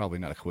 which is probably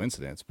not a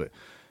coincidence. But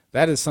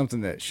that is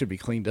something that should be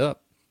cleaned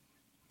up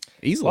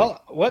easily.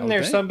 Well, wasn't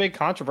there some big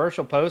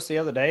controversial post the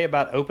other day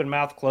about open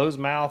mouth, closed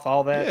mouth,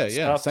 all that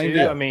stuff same too?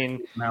 deal. I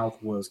mean,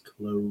 mouth was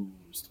closed.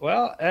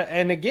 Well,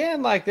 and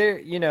again, like there,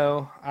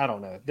 I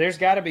don't know. There's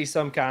got to be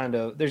some kind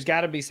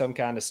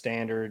of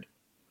standard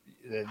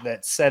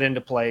that's set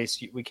into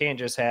place. We can't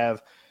just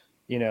have,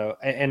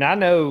 and I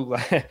know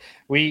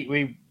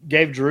we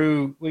gave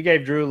Drew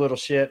a little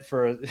shit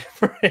for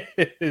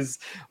his,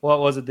 what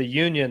was it, the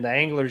union, the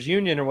Anglers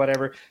Union or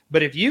whatever.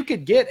 But if you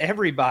could get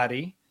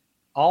everybody,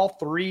 all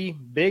three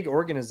big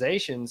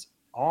organizations,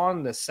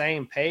 on the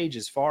same page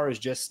as far as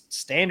just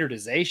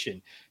standardization,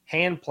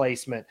 hand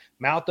placement,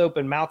 mouth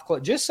open, mouth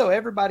closed, just so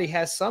everybody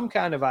has some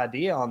kind of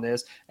idea on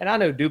this. And I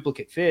know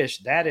duplicate fish,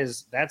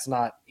 that's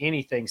not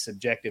anything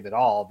subjective at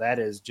all. That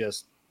is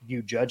just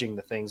you judging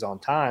the things on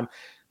time.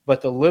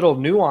 But the little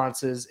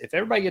nuances, if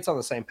everybody gets on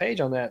the same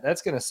page on that,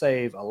 that's going to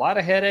save a lot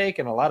of headache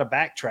and a lot of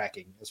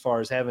backtracking as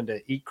far as having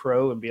to eat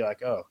crow and be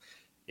like, oh,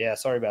 yeah,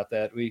 sorry about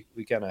that. We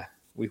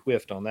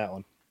whiffed on that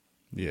one.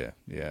 Yeah.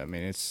 I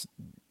mean,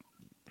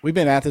 we've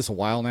been at this a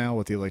while now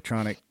with the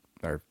electronic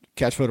or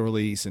catch photo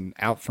release and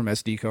out from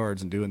SD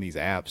cards and doing these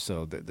apps.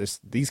 So that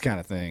these kind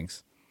of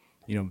things,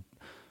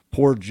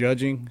 poor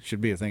judging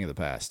should be a thing of the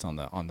past on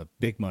the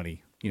big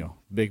money,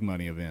 big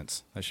money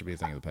events. That should be a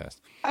thing of the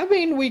past. I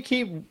mean, we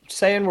keep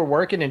saying we're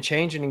working and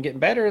changing and getting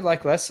better.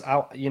 Like let's do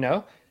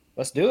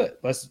it.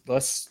 Let's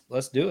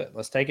do it.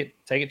 Let's take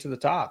it to the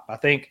top. I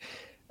think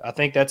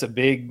that's a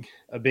big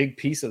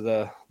piece of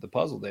the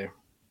puzzle there.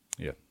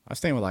 Yeah, I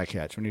stand with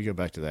iCatch. We need to go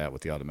back to that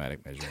with the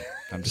automatic measurement.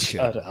 I'm just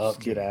kidding. Shut up.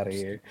 Get out of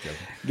here.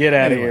 Get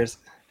out of here.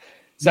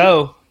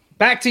 So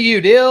back to you,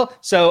 Dill.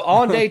 So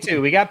on day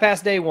 2, we got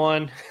past day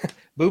 1,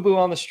 boo-boo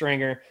on the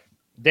stringer.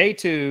 Day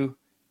 2,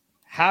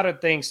 how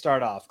did things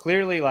start off?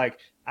 Clearly, like,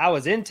 I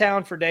was in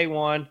town for day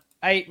 1.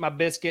 I ate my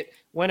biscuit,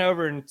 went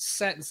over and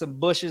sat in some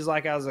bushes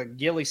like I was a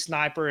ghillie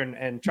sniper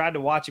and tried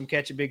to watch him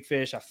catch a big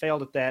fish. I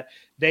failed at that.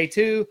 Day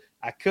 2,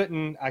 I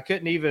couldn't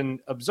even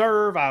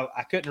observe.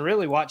 I couldn't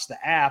really watch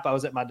the app. I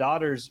was at my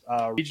daughter's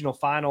regional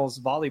finals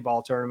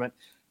volleyball tournament.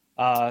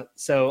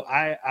 So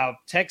I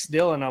text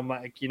Dylan. I'm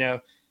like,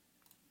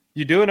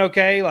 you doing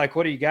okay? Like,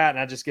 what do you got? And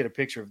I just get a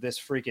picture of this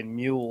freaking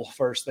mule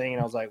first thing.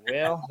 And I was like,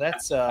 well,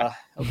 that's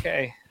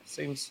okay.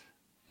 Seems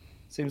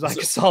like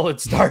a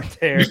solid start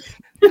there.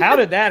 How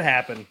did that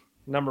happen?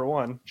 Number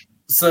 1.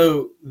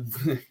 So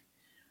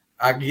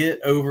I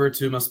get over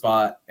to my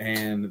spot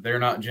and they're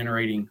not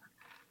generating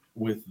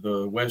with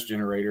the west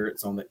generator.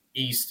 It's on the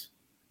east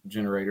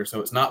generator.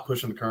 So it's not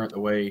pushing the current the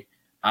way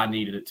I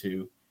needed it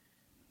to.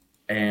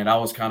 And I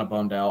was kind of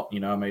bummed out.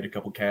 I made a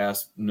couple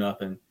casts,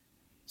 nothing.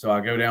 So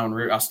I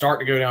start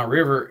to go down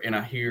river and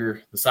I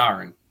hear the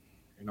siren.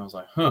 And I was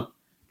like, I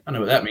know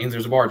what that means.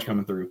 There's a barge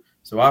coming through.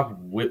 So I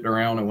whipped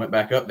around and went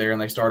back up there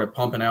and they started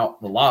pumping out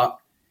the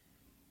lock.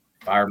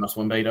 Fired my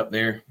swim bait up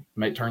there,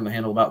 turned the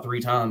handle about 3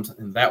 times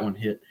and that one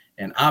hit.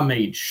 And I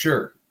made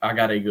sure I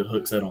got a good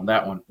hook set on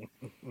that one.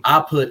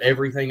 I put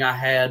everything I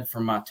had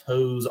from my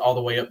toes all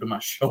the way up to my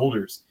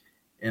shoulders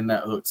in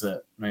that hook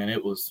set. Man,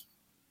 it was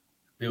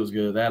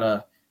good.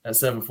 That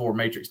 7-4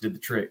 matrix did the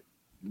trick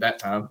that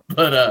time.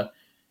 But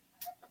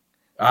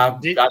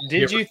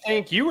did you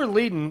think you were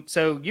leading?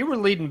 So you were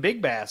leading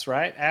big bass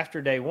right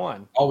after day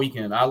 1 all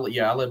weekend. I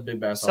led big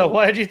bass. So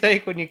what did you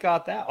think when you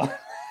caught that one?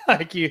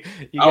 Like you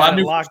got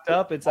it locked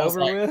up. It's over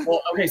with.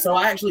 Well, okay. So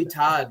I actually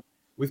tied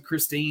with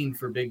Christine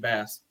for big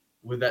bass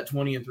with that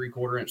 20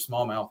 3/4-inch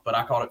smallmouth, but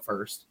I caught it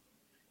first,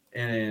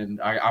 and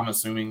I'm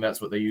assuming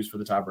that's what they use for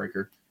the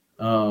tiebreaker.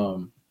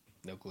 No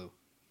clue.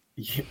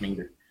 Yeah, me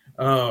either.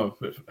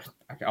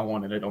 I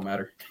wanted it. Don't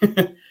matter.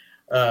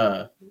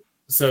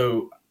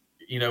 So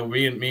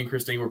me and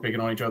Christine were picking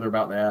on each other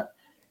about that,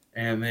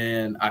 and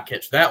then I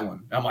catch that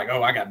one. I'm like,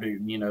 I got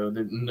big.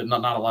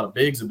 Not a lot of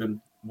bigs have been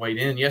weighed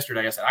in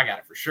yesterday. I said I got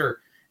it for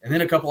sure. And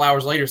then a couple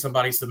hours later,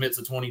 somebody submits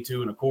a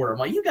 22 1/4. I'm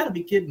like, you got to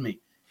be kidding me.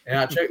 And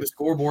I check the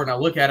scoreboard and I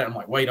look at it. And I'm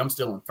like, wait, I'm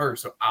still in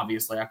first. So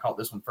obviously I caught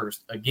this one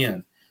first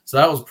again. So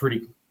that was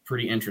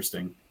pretty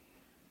interesting.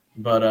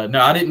 But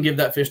no, I didn't give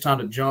that fish time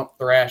to jump,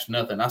 thrash,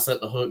 nothing. I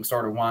set the hook and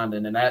started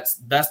winding. And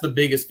that's the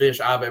biggest fish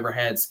I've ever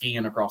had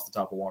skiing across the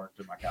top of water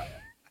to my kayak.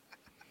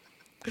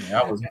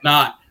 I was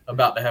not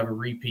about to have a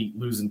repeat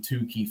losing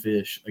 2 key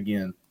fish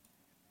again.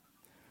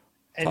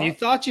 And you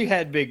thought you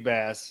had big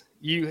bass.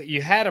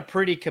 You had a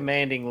pretty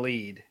commanding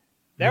lead.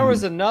 There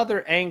was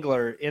another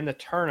angler in the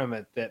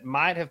tournament that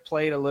might have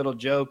played a little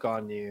joke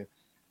on you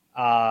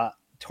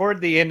toward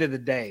the end of the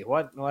day.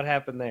 What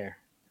happened there?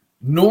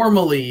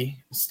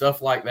 Normally,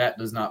 stuff like that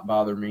does not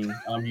bother me.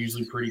 I'm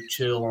usually pretty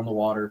chill on the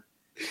water.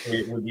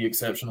 With the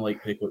exception of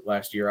Lake Pickwick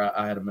last year,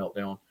 I had a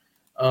meltdown.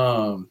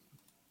 Todd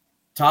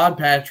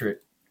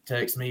Patrick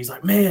texted me. He's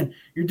like, man,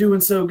 you're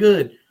doing so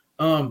good.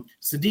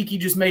 Siddiqui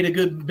just made a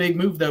good big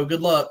move though. Good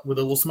luck, with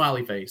a little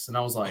smiley face. And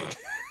I was like,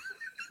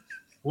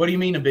 what do you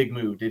mean a big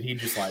move? Did he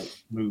just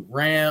move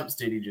ramps?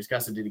 Did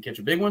he catch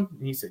a big one?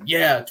 And he said,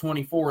 yeah,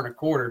 24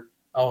 1/4.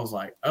 I was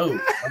like, oh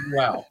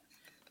wow.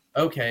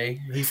 Okay.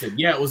 He said,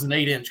 yeah, it was an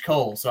 8-inch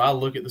cull. So I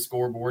look at the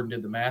scoreboard and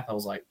did the math. I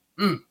was like,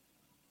 I'm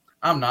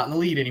not in the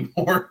lead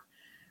anymore.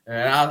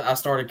 And I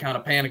started kind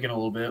of panicking a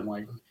little bit,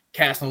 like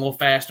casting a little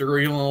faster,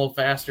 reeling a little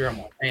faster. I'm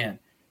like,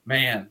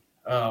 man,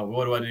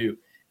 what do I do?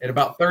 And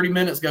about 30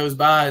 minutes goes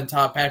by, and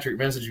Todd Patrick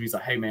messaged me. He's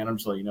like, hey, man, I'm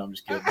just letting you know, I'm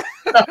just kidding.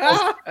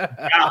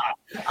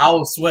 I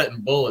was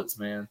sweating bullets,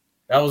 man.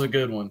 That was a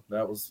good one.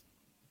 That was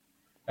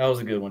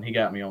a good one. He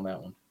got me on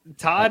that one.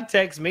 Todd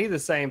texts me the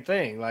same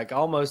thing, like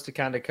almost to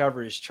kind of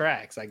cover his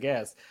tracks, I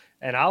guess.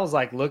 And I was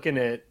like looking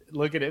at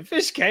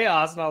Fish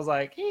Chaos, and I was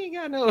like, he ain't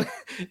got no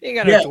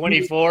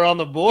 24 on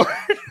the board.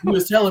 He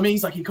was telling me,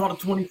 he's like, he caught a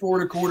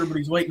 24 1/4, but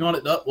he's waiting on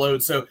it to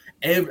upload. So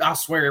I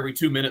swear every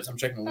 2 minutes I'm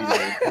checking the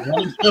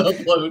lead to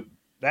upload.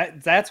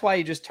 That's why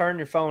you just turn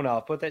your phone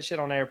off. Put that shit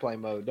on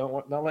airplane mode.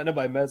 Don't let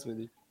nobody mess with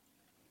you.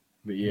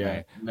 But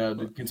yeah, no,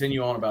 to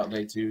continue on about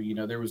day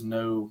 2, there was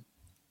no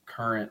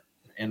current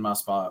in my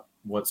spot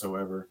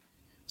whatsoever.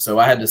 So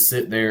I had to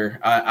sit there.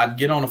 I'd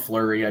get on a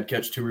flurry. I'd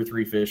catch 2 or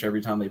 3 fish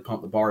every time they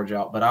pumped the barge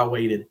out. But I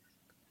waited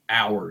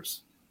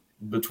hours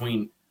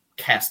between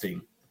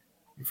casting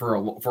for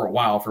a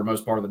while for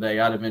most part of the day.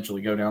 I'd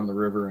eventually go down the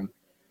river and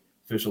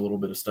fish a little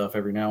bit of stuff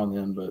every now and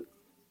then. But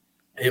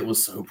it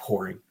was so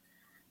boring.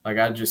 Like,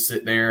 I'd just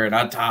sit there and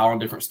I'd tie on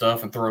different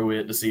stuff and throw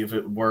it to see if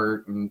it would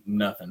work. And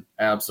nothing.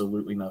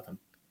 Absolutely nothing.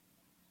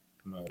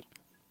 No.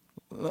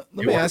 Let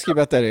me ask you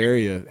about that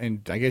area,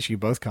 and I guess you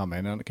both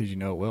comment on it because you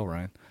know it well,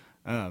 Ryan.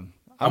 I'm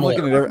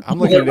looking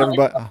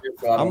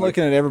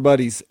at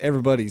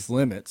everybody's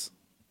limits,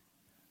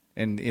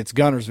 and it's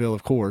Gunnersville,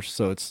 of course.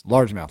 So it's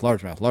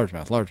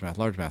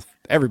largemouth,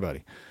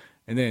 everybody,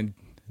 and then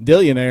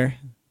Dillionaire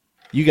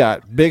You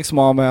got big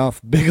smallmouth,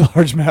 big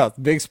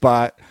largemouth, big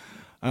spot.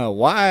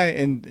 Why,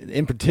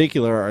 in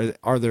particular,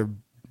 are there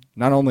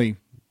not only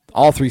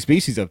all three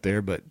species up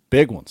there, but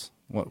big ones?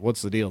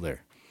 What's the deal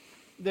there?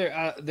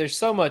 There's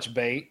so much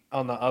bait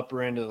on the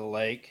upper end of the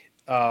lake.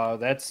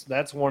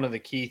 That's one of the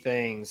key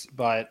things.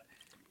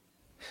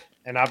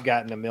 And I've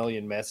gotten a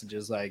million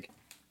messages. Like,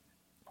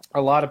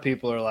 a lot of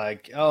people are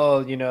like,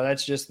 "Oh,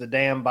 that's just the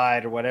dam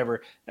bite or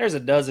whatever." There's a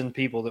dozen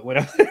people that went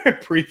up there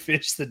and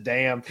pre-fished the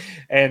dam,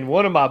 and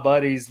one of my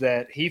buddies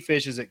that he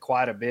fishes it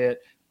quite a bit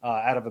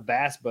out of a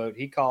bass boat.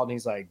 He called and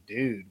he's like,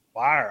 "Dude,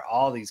 why are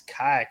all these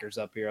kayakers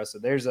up here?" I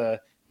said, "There's a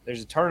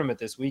tournament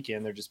this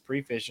weekend. They're just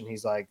pre-fishing."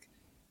 He's like,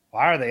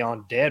 "Why are they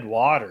on dead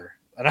water?"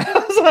 And I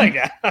was like,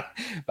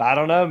 "I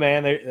don't know,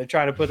 man. They're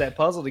trying to put that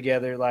puzzle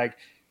together." Like,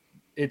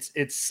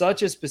 it's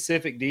such a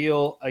specific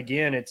deal.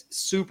 Again, it's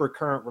super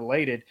current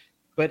related,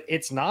 but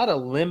it's not a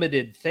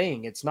limited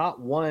thing. It's not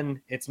one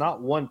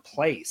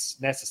place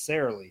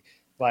necessarily.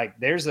 Like,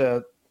 there was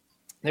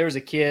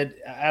a kid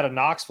out of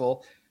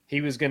Knoxville.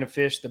 He was going to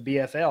fish the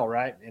BFL,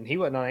 right? And he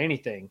wasn't on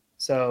anything.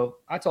 So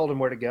I told him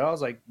where to go. I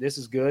was like, "This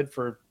is good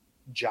for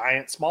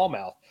giant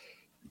smallmouth.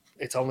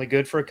 It's only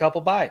good for a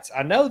couple bites."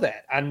 I know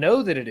that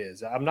it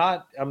is. I'm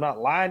not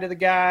lying to the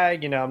guy.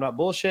 I'm not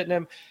bullshitting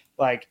him.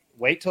 Like,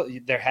 wait till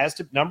there has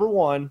to, number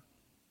one,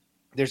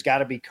 there's got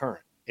to be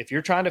current. If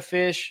you're trying to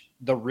fish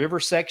the river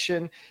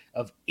section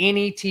of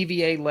any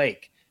TVA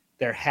lake,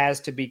 there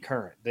has to be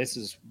current. This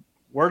is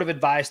word of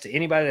advice to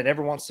anybody that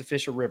ever wants to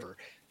fish a river.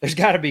 There's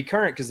got to be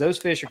current, because those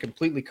fish are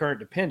completely current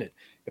dependent.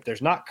 If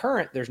there's not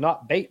current, there's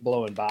not bait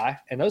blowing by,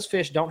 and those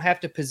fish don't have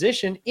to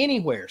position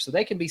anywhere. So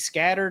they can be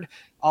scattered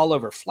all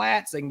over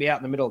flats. They can be out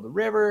in the middle of the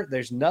river.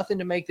 There's nothing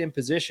to make them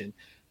position.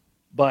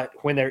 But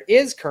when there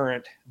is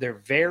current,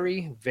 they're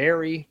very,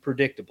 very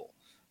predictable.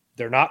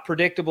 They're not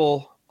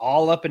predictable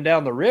all up and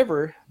down the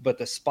river, but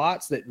the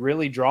spots that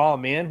really draw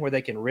them in where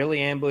they can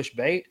really ambush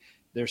bait,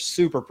 they're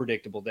super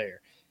predictable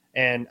there.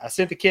 And I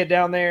sent the kid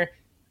down there.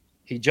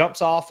 He jumps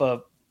off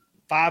a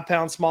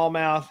 5-pound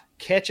smallmouth,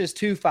 catches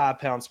 2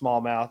 5-pound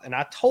smallmouth, and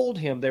I told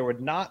him there would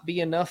not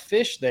be enough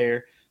fish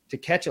there to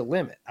catch a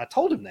limit. I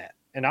told him that.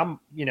 And I'm,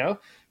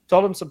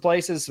 told him some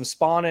places, some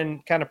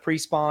spawning, kind of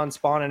pre-spawn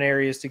spawning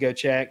areas to go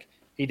check.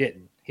 He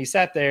didn't. He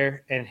sat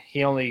there and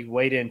he only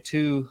weighed in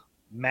 2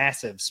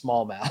 massive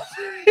smallmouth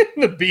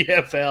in the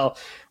BFL.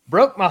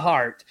 Broke my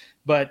heart.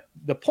 But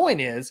the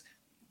point is,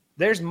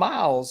 there's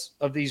miles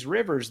of these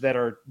rivers that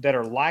are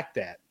like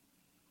that.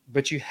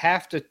 But you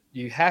have to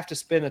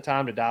spend the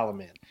time to dial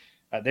them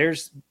in.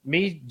 There's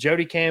me,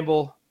 Jody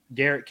Campbell,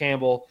 Garrett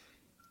Campbell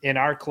in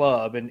our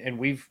club, and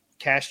we've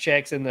cashed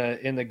checks in the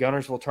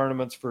Guntersville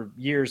tournaments for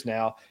years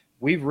now.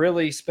 We've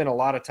really spent a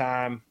lot of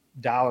time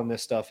dialing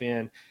this stuff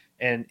in.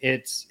 And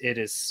it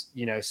is,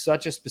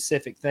 such a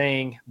specific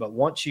thing. But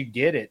once you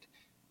get it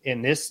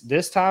in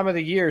this time of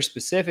the year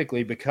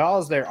specifically,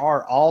 because there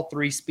are all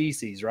 3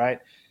 species, right?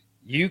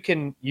 You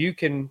can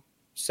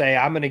say,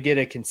 I'm going to get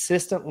a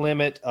consistent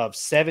limit of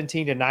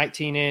 17 to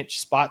 19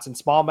 inch spots and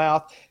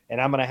smallmouth, and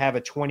I'm going to have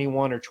a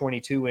 21 or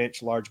 22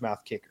 inch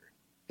largemouth kicker.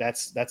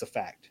 That's a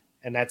fact.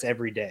 And that's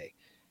every day.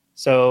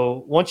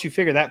 So once you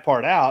figure that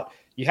part out,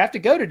 you have to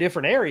go to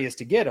different areas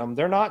to get them.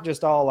 They're not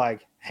just all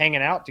like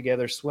hanging out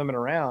together, swimming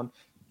around.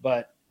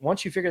 But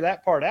once you figure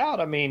that part out,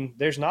 I mean,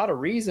 there's not a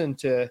reason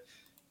to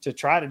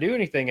try to do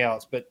anything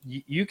else. But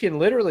you can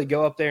literally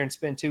go up there and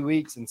spend 2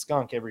 weeks and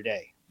skunk every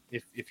day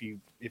if you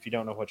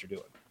don't know what you're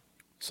doing.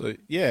 So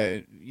yeah,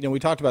 we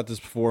talked about this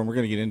before, and we're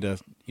going to get into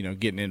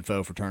getting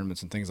info for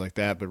tournaments and things like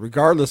that. But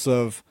regardless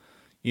of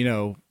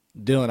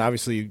Dylan,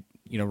 obviously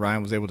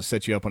Ryan was able to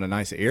set you up on a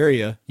nice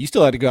area. You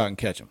still had to go out and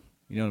catch them.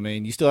 You know what I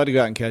mean? You still had to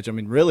go out and catch them. I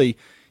mean, really,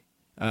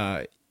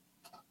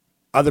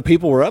 other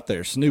people were up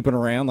there snooping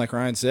around, like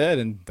Ryan said,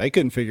 and they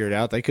couldn't figure it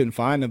out. They couldn't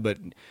find them, but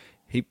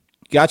he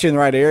got you in the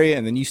right area,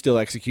 and then you still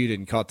executed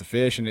and caught the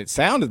fish. And it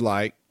sounded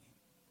like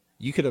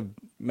you could have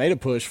made a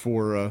push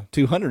for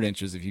 200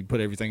 inches if you put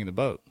everything in the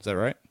boat. Is that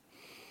right?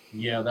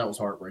 Yeah, that was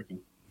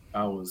heartbreaking.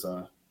 I was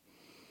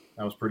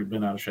pretty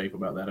bent out of shape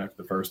about that after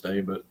the first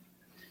day, but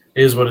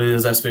it is what it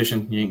is. That's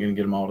fishing. You ain't going to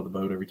get them all to the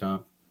boat every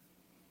time.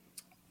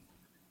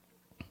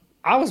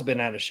 I was bent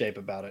out of shape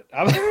about it.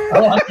 I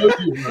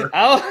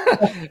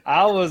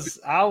was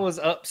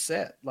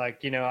upset.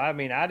 Like, I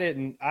mean, I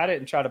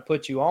didn't try to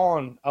put you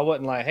on. I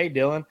wasn't like, "Hey,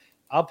 Dylan,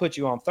 I'll put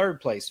you on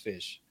 3rd place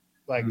fish."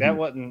 Like, that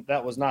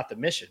was not the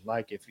mission.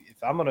 Like, if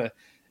I'm gonna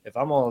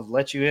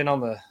let you in on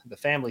the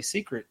family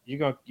secret,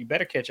 you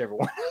better catch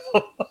everyone.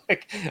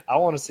 Like, I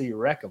want to see you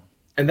wreck them.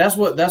 And that's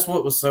what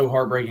was so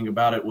heartbreaking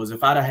about it, was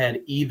if I'd have had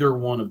either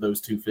one of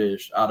those 2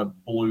 fish, I'd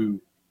have blew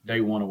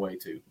day 1 away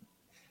too.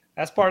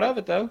 That's part of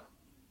it, though.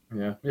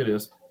 Yeah, it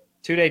is.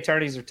 2-day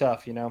tourneys are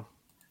tough, Yeah.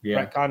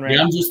 Brett Conrad.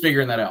 Yeah, I'm just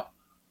figuring that out.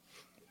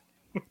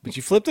 But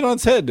you flipped it on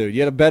its head, dude.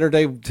 You had a better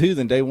day 2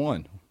 than day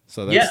 1.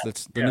 So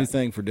that's the new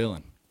thing for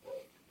Dylan.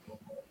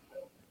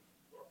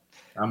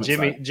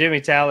 Jimmy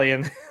Talley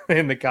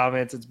in the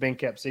comments, it's been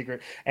kept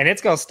secret. And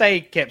it's going to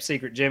stay kept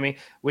secret, Jimmy.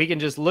 We can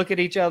just look at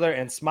each other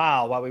and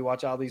smile while we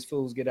watch all these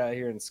fools get out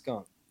here and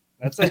skunk.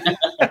 That's it.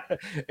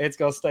 It's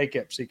gonna stay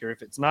kept secret.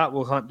 If it's not,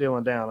 we'll hunt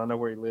Dylan down. I know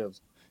where he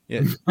lives.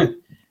 Yeah.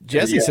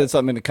 Jesse said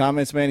something in the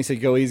comments, man. He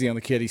said, "Go easy on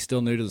the kid. He's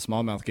still new to the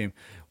smallmouth game."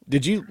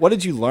 What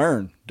did you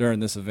learn during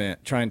this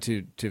event, trying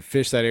to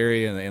fish that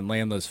area and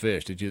land those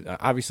fish? Did you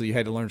obviously you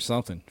had to learn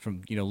something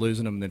from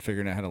losing them and then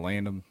figuring out how to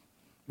land them?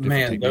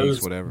 Man,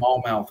 those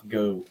smallmouth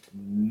go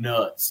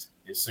nuts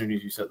as soon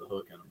as you set the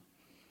hook in them.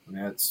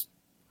 And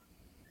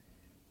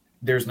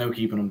there's no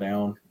keeping them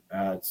down.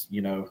 It's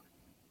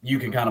you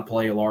can kind of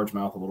play a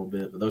largemouth a little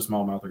bit, but those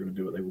smallmouth are going to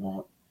do what they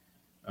want.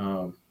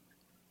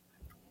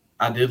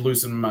 I did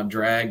loosen my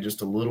drag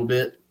just a little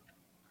bit.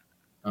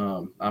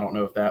 I don't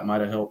know if that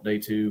might have helped day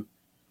 2.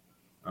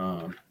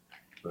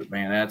 But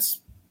man,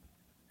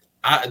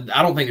 I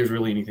don't think there's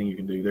really anything you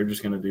can do. They're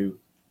just going to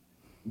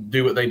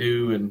do what they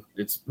do, and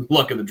it's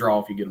luck of the draw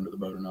if you get them to the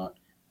boat or not.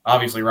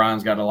 Obviously,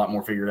 Ryan's got a lot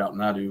more figured out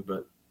than I do,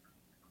 but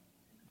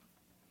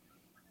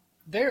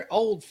they're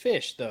old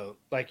fish though.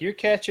 Like you're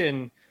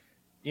catching,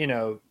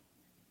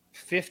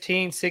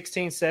 15,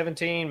 16,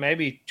 17,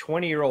 maybe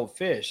 20-year-old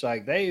fish.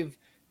 Like they've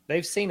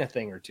seen a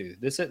thing or two.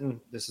 This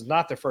is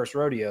not their first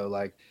rodeo.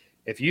 Like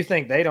if you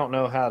think they don't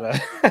know how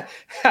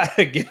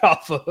to get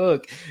off a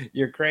hook,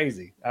 you're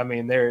crazy. I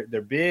mean, they're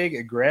big,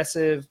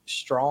 aggressive,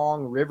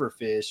 strong river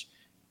fish,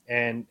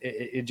 and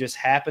it just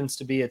happens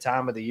to be a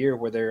time of the year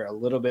where they're a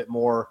little bit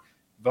more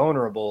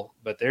vulnerable,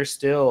 but they're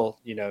still,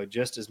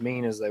 just as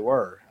mean as they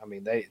were. I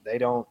mean, they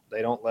don't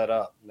let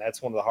up. And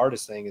that's one of the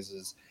hardest things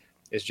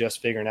is just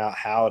figuring out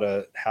how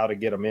to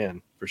get them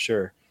in, for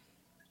sure.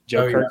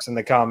 Joe Kirk's in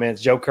the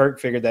comments. Joe Kirk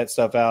figured that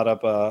stuff out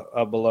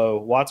up below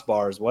Watts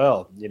Bar as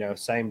well.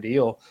 Same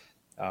deal.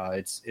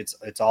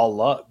 It's all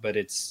luck, but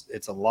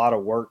it's a lot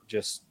of work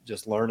just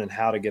learning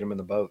how to get them in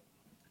the boat.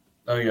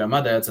 Oh yeah, my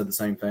dad said the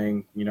same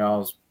thing. I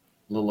was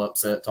a little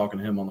upset talking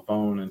to him on the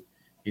phone, and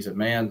he said,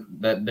 "Man,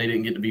 that they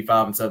didn't get to be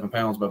 5 and 7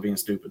 pounds by being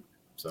stupid."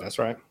 So that's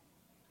right.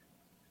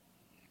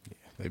 Yeah,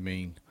 they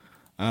mean.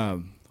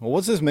 Well,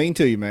 what's this mean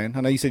to you, man?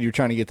 I know you said you're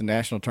trying to get the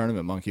national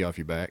tournament monkey off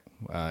your back.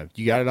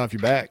 You got it off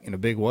your back in a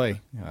big way.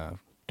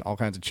 All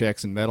kinds of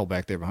checks and medal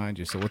back there behind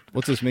you. So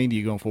what's this mean to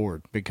you going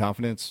forward? Big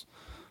confidence,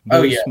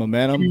 boost,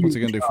 momentum? What's it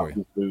going to do for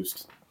you?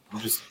 Boost.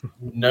 Just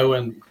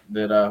knowing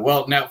that,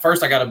 now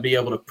first I got to be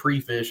able to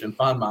pre-fish and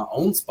find my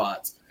own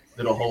spots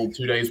that'll hold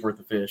 2 days worth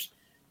of fish.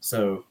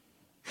 So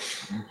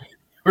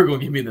we're going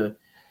to give me the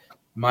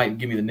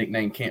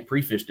nickname Can't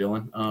Pre-Fish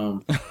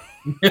Dylan.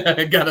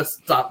 I gotta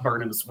stop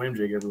burning the swim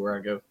jig everywhere I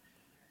go.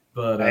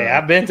 But hey,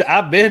 I've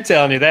been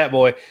telling you that,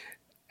 boy.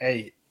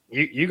 Hey,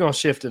 you're gonna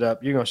shift it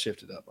up. You're gonna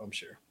shift it up, I'm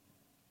sure.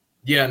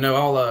 Yeah,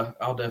 no,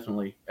 I'll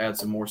definitely add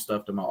some more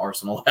stuff to my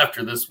arsenal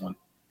after this one.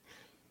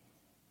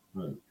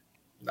 But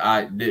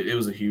it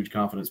was a huge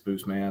confidence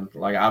boost, man.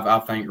 Like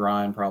I've thanked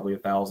Ryan probably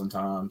 1,000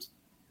 times.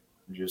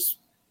 Just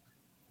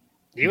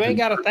you ain't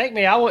got to thank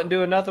me. I wasn't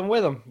doing nothing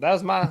with him. That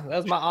was my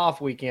off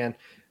weekend.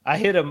 I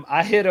hit him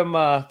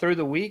through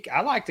the week.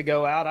 I like to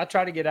go out. I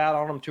try to get out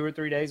on them 2 or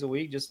 3 days a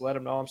week, just to let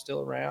them know I'm still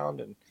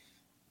around. And,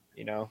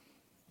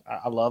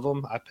 I love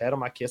them. I pet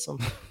them. I kiss them,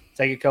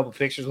 take a couple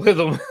pictures with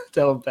them,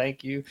 tell them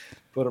thank you,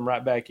 put them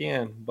right back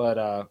in.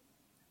 But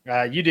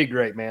you did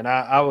great, man.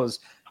 I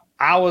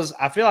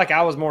feel like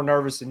I was more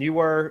nervous than you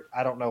were.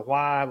 I don't know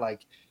why.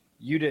 Like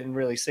you didn't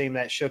really seem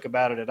that shook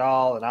about it at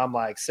all. And I'm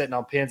like sitting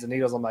on pins and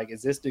needles. I'm like,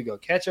 is this dude gonna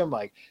catch them?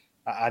 Like,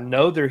 I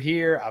know they're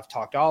here. I've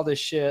talked all this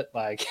shit.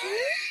 Like,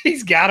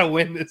 he's got to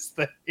win this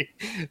thing.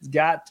 He's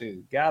got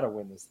to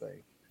win this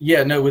thing.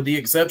 Yeah, no, with the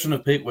exception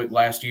of Pickwick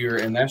last year,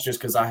 and that's just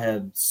because I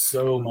had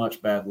so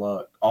much bad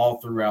luck all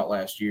throughout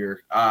last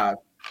year. I'm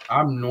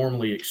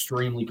normally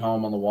extremely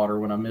calm on the water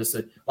when I miss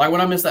it. Like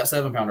when I missed that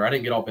 7-pounder, I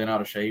didn't get all bent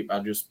out of shape. I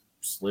just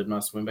slid my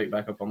swim bait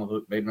back up on the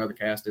hook, made another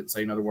cast, didn't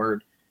say another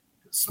word.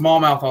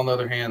 Smallmouth, on the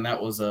other hand, that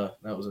was a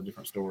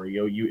different story.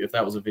 If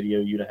that was a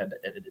video, you'd have had to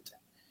edit it.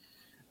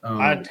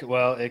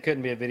 Well, it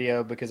couldn't be a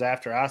video because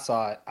after I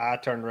saw it, I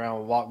turned around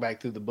and walked back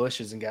through the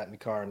bushes and got in the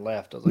car and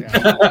left. I was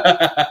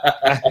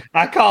like,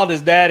 I called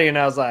his daddy and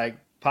I was like,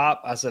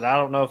 Pop, I said, I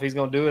don't know if he's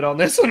going to do it on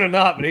this one or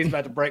not, but he's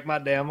about to break my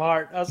damn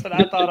heart. I said,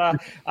 I thought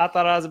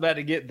I was about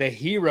to get the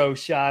hero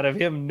shot of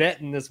him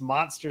netting this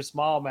monster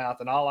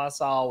smallmouth, and all I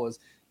saw was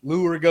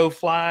lure go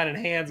flying and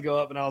hands go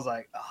up, and I was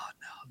like, oh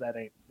no, that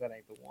ain't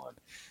the one.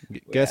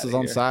 Guesses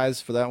on size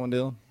for that one,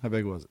 Dylan? How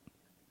big was it?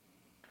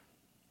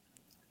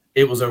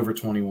 It was over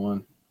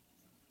 21.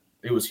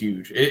 It was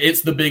huge.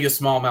 It's the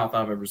biggest smallmouth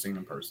I've ever seen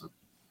in person.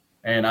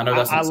 And I know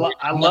that's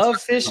I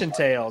love fishing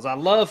tails. I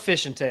love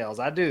fishing tails.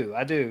 I do.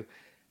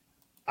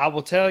 I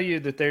will tell you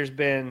that there's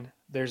been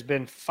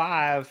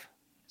 5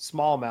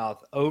 smallmouth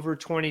over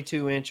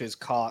 22 inches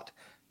caught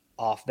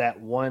off that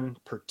one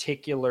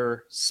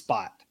particular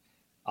spot.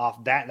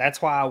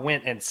 That's why I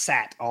went and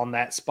sat on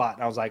that spot.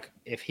 And I was like,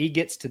 if he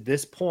gets to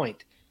this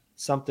point,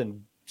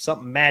 something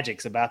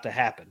magic's about to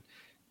happen.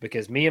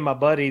 Because me and my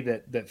buddy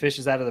that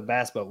fishes out of the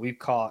bass boat, we've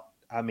caught,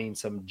 I mean,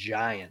 some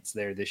giants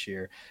there this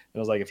year. And I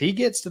was like, if he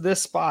gets to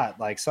this spot,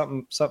 like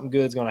something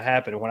good's going to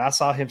happen. And when I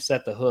saw him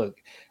set the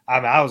hook,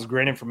 I was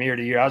grinning from ear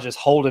to ear. I was just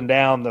holding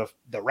down the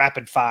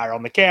rapid fire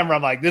on the camera.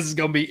 I'm like, this is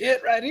going to be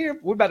it right here.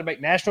 We're about to make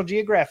National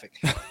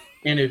Geographic.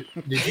 And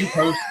did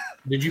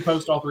you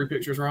post all 3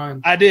 pictures,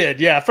 Ryan? I did,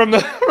 yeah. From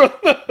the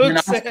hook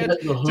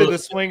set to the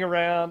swing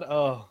around.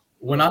 Oh,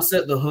 when I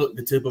set the hook,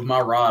 the tip of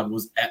my rod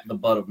was at the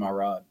butt of my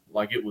rod.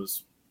 Like, it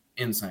was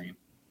insane.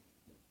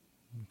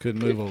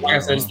 Couldn't move over. Like I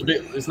said,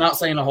 it's not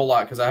saying a whole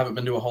lot because I haven't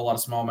been to a whole lot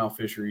of smallmouth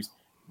fisheries,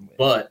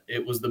 but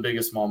it was the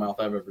biggest smallmouth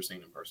I've ever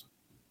seen in person.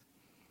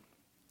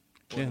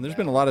 Yeah, and there's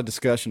been a lot of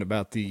discussion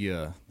about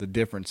the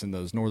difference in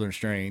those northern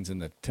strains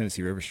and the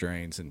Tennessee River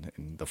strains and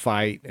the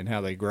fight and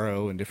how they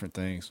grow and different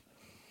things.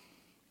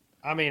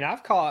 I mean,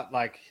 I've caught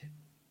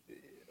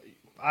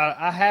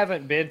I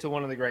haven't been to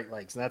one of the Great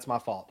Lakes, and that's my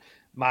fault.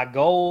 My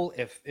goal,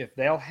 if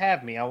they'll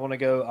have me, I want to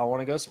go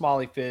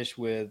smallie fish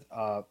with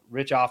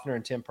Rich Offner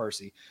and Tim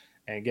Percy,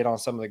 and get on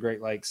some of the Great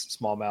Lakes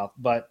smallmouth.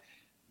 But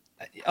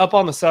up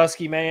on the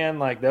Susky, man,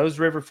 like those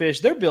river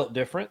fish, they're built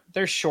different.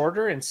 They're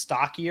shorter and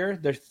stockier.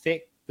 They're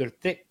thick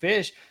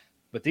fish.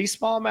 But these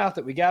smallmouth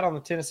that we got on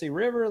the Tennessee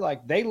River,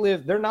 like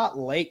they're not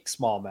lake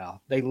smallmouth.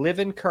 They live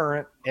in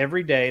current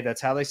every day.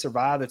 That's how they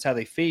survive. That's how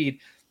they feed.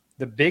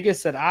 The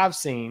biggest that I've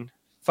seen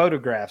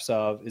photographs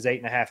of is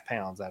 8.5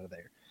 pounds out of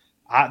there.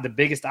 The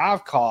biggest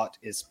I've caught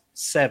is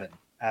 7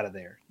 out of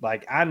there.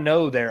 Like, I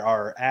know there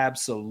are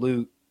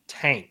absolute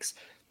tanks.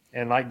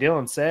 And like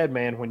Dylan said,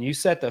 man, when you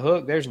set the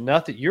hook, there's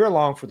nothing. You're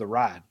along for the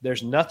ride.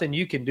 There's nothing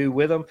you can do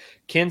with them.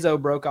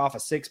 Kenzo broke off a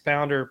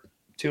 6-pounder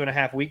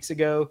 2.5 weeks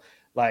ago.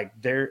 Like,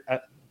 I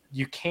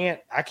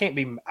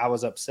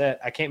was upset.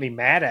 I can't be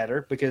mad at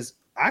her because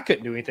I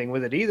couldn't do anything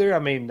with it either. I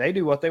mean, they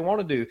do what they want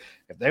to do.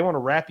 If they want to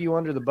wrap you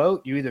under the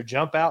boat, you either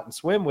jump out and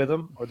swim with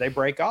them or they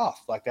break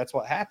off. Like, that's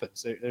what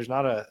happens. There's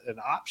not an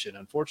option,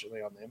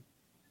 unfortunately, on them.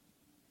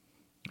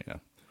 Yeah.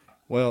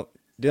 Well,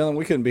 Dylan,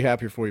 we couldn't be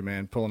happier for you,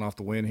 man, pulling off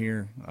the win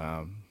here.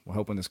 We're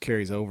hoping this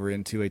carries over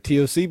into a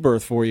TOC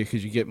berth for you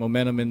because you get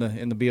momentum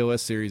in the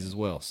BOS series as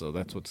well. So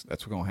that's what's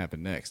going to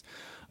happen next.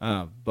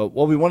 But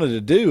what we wanted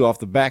to do off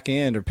the back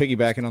end, or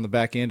piggybacking on the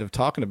back end of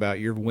talking about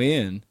your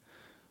win,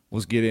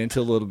 was get into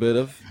a little bit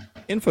of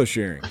info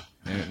sharing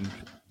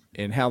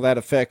and how that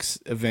affects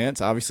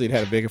events. Obviously, it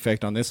had a big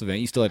effect on this event.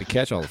 You still had to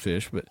catch all the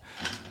fish, but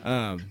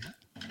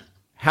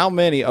how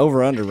many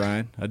over under,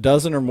 Ryan? A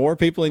dozen or more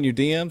people in your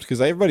DMs? Because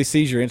everybody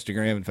sees your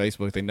Instagram and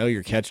Facebook. They know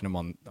you're catching them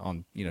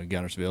on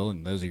Guntersville,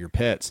 and those are your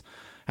pets.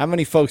 How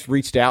many folks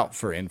reached out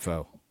for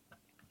info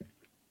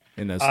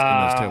in those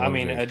I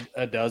mean,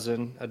 a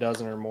dozen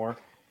or more.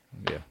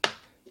 Yeah.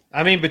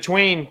 I mean,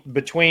 between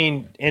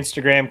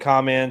Instagram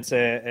comments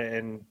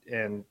and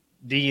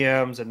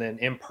DMs and then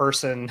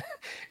in-person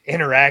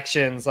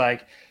interactions,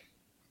 like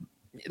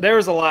there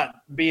was a lot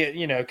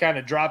being, kind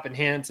of dropping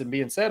hints and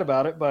being said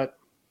about it. But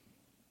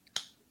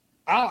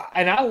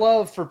I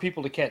love for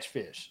people to catch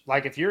fish.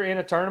 Like, if you're in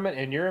a tournament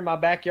and you're in my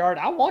backyard,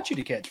 I want you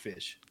to catch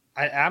fish.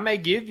 I may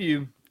give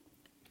you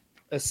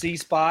a C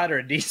spot or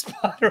a D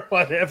spot or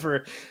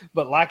whatever,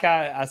 but like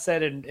I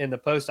said in the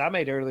post I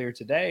made earlier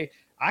today,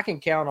 I can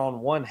count on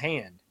one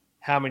hand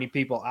how many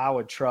people I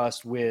would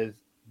trust with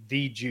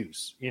the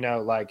juice.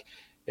 Like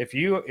if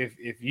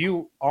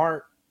you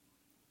aren't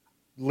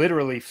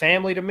literally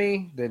family to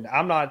me, then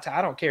I'm not.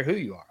 I don't care who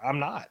you are. I'm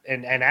not.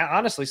 And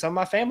honestly, some of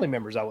my family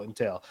members I wouldn't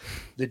tell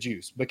the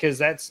juice,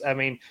 because it's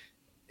something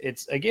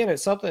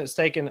that's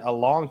taken a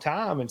long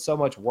time and so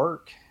much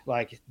work.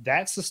 Like,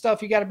 that's the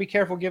stuff you got to be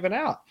careful giving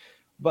out.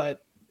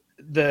 But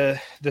the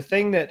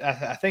thing that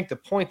I think the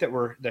point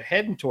that they're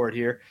heading toward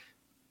here,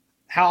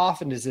 how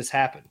often does this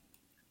happen?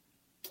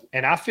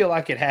 And I feel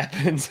like it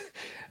happens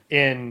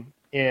in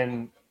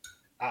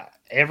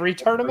every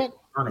tournament,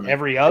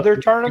 every other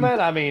tournament.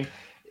 I mean,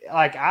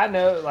 like, I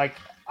know, like,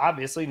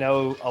 obviously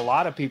know a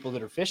lot of people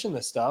that are fishing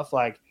this stuff.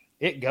 Like,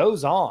 it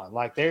goes on.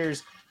 Like,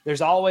 there's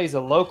always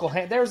a local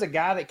hand. There was a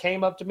guy that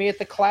came up to me at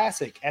the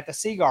Classic at the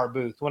Seagar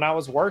booth when I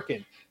was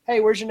working. Hey,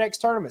 where's your next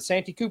tournament?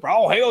 Santee Cooper.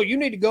 Oh, hell, you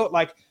need to go.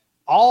 Like,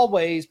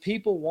 always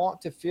people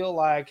want to feel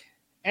like,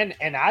 and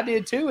I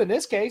did too in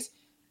this case,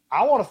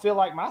 I want to feel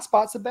like my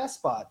spot's the best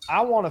spot.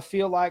 I want to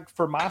feel like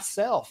for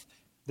myself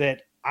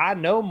that I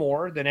know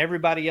more than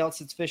everybody else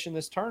that's fishing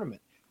this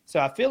tournament. So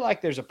I feel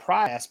like there's a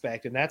pride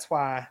aspect, and that's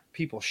why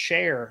people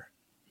share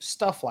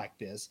stuff like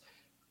this.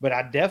 But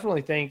I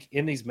definitely think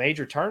in these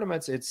major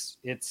tournaments, it's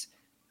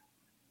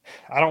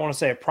I don't want to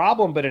say a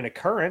problem, but an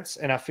occurrence.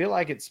 And I feel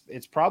like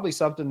it's probably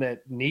something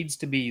that needs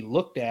to be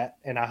looked at.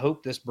 And I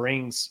hope this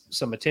brings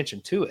some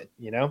attention to it,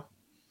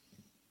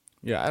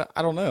 Yeah,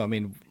 I don't know. I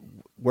mean,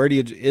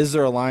 is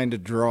there a line to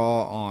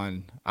draw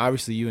on?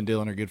 Obviously, you and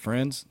Dylan are good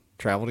friends,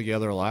 travel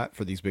together a lot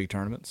for these big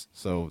tournaments.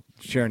 So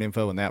sharing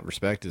info in that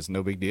respect is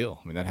no big deal.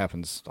 I mean, that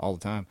happens all the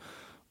time.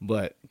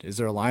 But is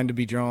there a line to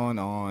be drawn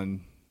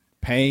on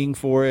paying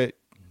for it,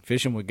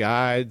 fishing with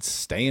guides,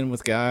 staying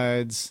with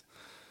guides?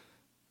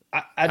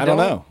 I don't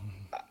know.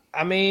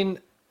 I mean,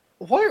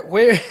 where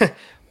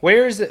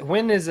Where is it?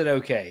 When is it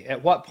okay?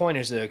 At what point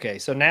is it okay?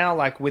 So now,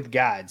 like with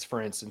guides,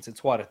 for instance,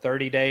 it's what, a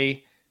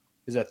 30-day,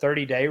 is a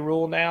 30-day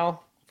rule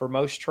now for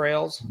most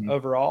trails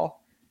overall.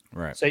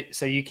 Right.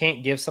 So you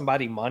can't give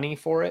somebody money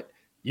for it.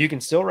 You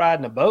can still ride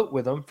in a boat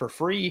with them for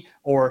free,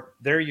 or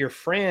they're your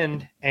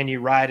friend and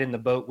you ride in the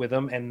boat with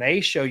them and they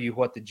show you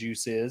what the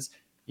juice is,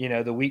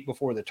 the week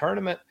before the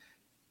tournament.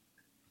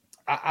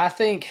 I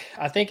think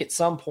at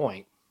some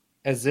point,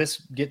 as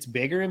this gets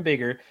bigger and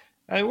bigger,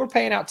 I mean, we're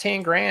paying out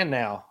 10 grand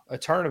now a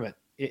tournament.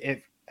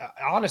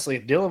 Honestly,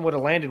 if Dylan would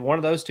have landed one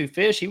of those two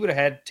fish, he would have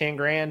had 10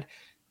 grand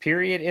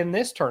period in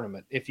this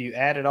tournament. If you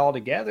add it all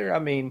together, I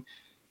mean,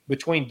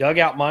 between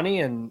dugout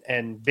money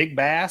and big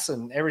bass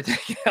and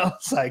everything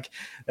else, like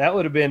that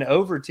would have been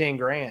over 10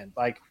 grand.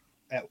 Like,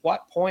 at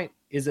what point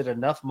is it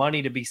enough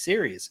money to be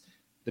serious?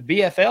 The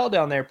BFL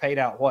down there paid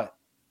out what?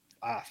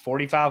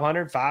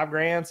 4,500, $5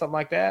 grand, something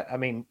like that. I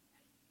mean,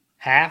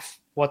 half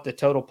what the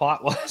total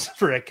pot was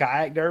for a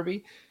kayak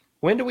derby.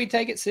 When do we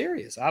take it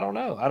serious? I don't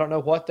know. I don't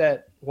know what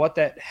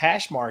that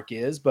hash mark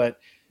is, but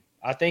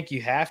I think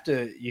you have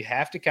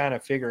to kind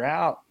of figure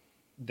out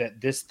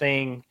that this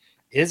thing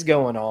is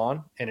going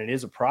on and it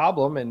is a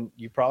problem, and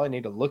you probably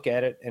need to look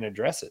at it and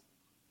address it.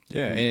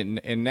 Yeah,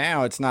 and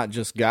now it's not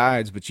just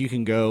guides, but you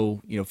can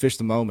go, Fish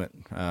the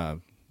Moment,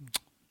 Matt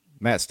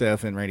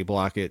Steffen, Randy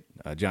Blockett,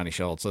 Johnny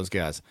Schultz, those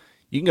guys.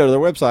 You can go to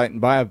their website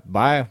and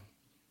buy a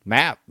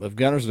map of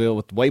Guntersville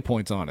with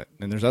waypoints on it,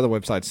 and there's other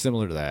websites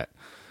similar to that.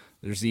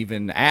 There's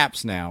even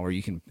apps now where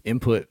you can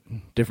input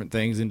different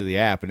things into the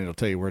app, and it'll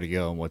tell you where to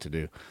go and what to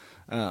do.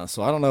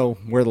 So I don't know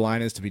where the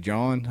line is to be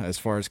drawn as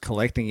far as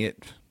collecting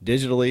it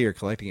digitally or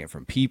collecting it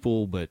from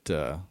people, but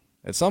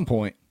at some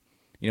point,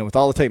 with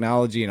all the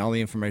technology and all the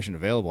information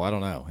available, I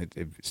don't know.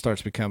 It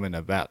starts becoming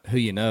about who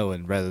you know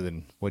and rather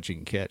than what you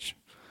can catch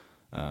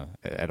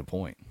at a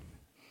point.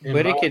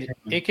 But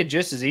it could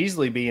just as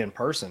easily be in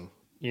person,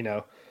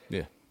 Yeah.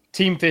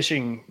 Team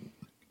fishing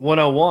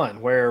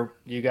 101, where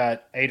you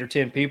got 8 or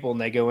 10 people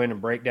and they go in and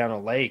break down a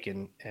lake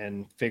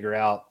and figure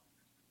out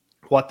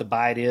what the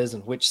bite is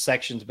and which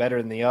section's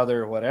better than the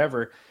other or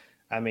whatever.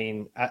 I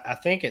mean, I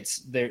think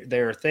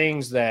there are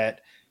things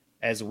that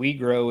as we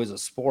grow as a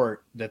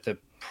sport that the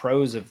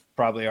pros have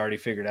probably already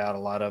figured out a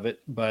lot of it,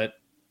 but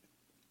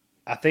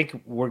I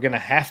think we're going to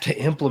have to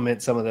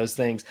implement some of those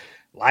things,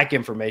 like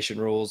information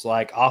rules,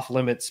 like off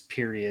limits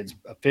periods,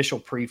 official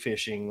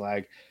pre-fishing.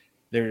 Like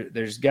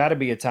there's got to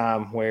be a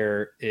time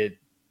where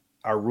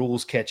our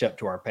rules catch up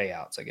to our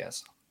payouts, I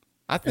guess.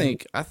 I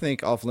think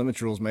off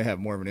limits rules may have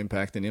more of an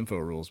impact than info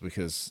rules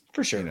because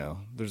for sure,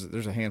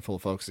 there's a handful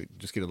of folks that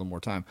just get a little more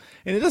time,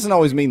 and it doesn't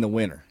always mean the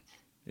winner.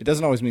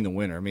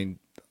 I mean,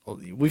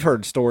 we've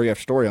heard story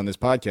after story on this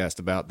podcast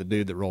about the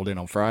dude that rolled in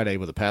on Friday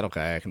with a paddle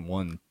kayak and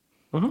won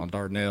on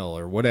Dardanelle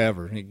or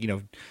whatever.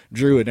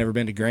 Drew had never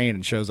been to Grand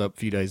and shows up a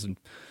few days and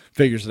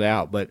figures it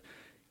out. But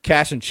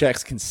cashing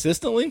checks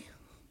consistently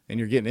and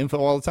you're getting info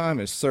all the time,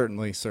 it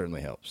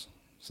certainly helps.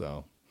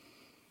 So,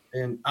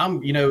 and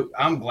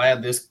I'm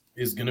glad this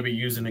is going to be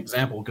used as an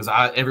example because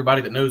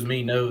everybody that knows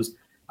me knows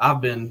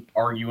I've been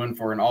arguing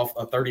for a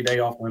 30-day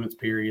off limits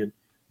period,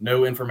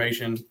 no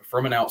information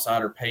from an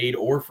outsider, paid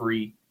or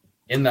free,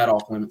 in that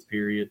off limits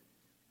period,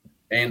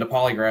 and a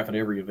polygraph at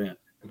every event.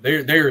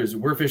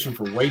 We're fishing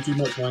for way too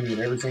much money at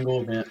every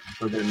single event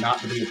for there not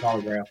to be a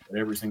polygraph at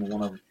every single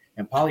one of them.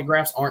 And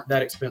polygraphs aren't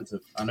that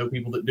expensive. I know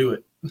people that do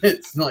it.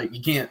 It's like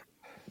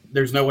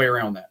there's no way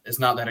around that. It's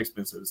not that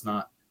expensive. It's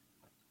not.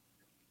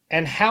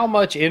 And how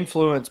much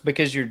influence,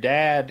 because your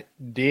dad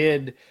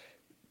did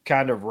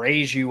kind of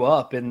raise you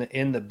up in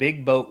the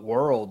big boat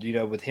world,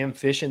 with him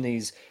fishing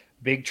these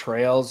big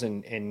trails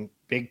and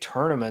big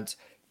tournaments,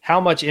 how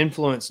much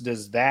influence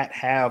does that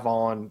have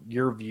on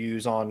your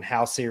views on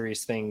how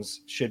serious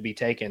things should be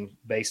taken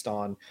based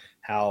on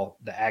how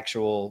the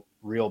actual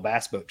real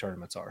bass boat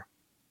tournaments are?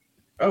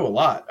 Oh, a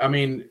lot. I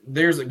mean,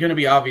 there's going to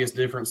be obvious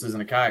differences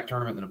in a kayak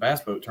tournament than a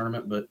bass boat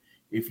tournament, but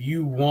if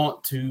you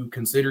want to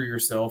consider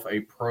yourself a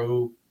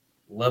pro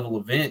level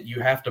event, you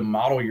have to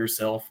model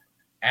yourself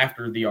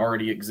after the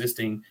already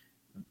existing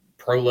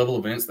pro level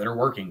events that are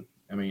working.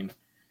 I mean,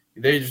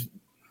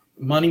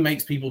 money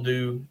makes people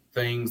do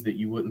things that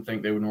you wouldn't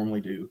think they would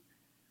normally do.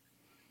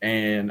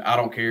 And I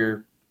don't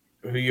care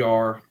who you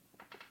are,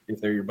 if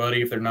they're your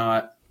buddy, if they're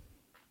not.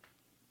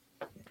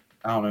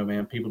 I don't know,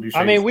 man. People do.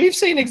 I mean, we've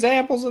seen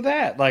examples of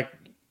that, like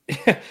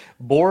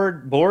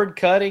board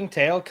cutting,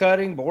 tail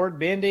cutting, board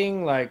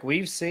bending. Like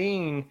we've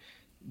seen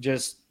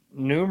just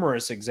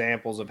numerous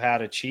examples of how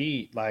to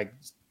cheat, like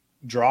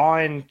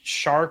drawing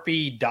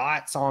Sharpie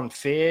dots on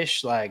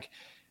fish. Like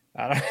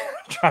I'm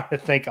trying to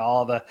think of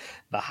all the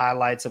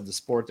highlights of the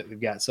sport that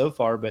we've got so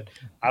far, but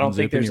I don't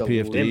think there's a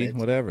PFD, limit.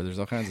 Whatever. There's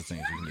all kinds of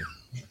things you can do.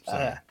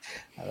 So.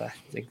 I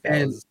think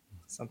that was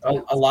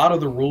something. A lot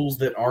of the rules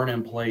that aren't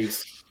in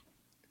place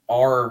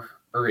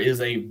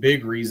is a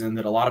big reason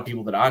that a lot of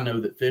people that I know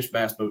that fish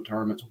bass boat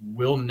tournaments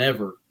will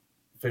never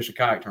fish a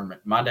kayak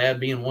tournament. My dad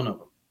being one of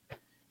them.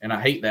 And I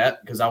hate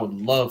that because I would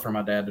love for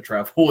my dad to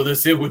travel with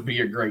us. It would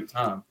be a great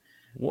time.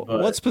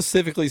 What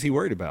specifically is he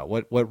worried about?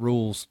 What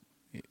rules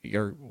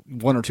your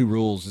one or two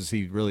rules does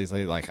he really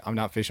say, like, I'm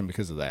not fishing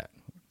because of that?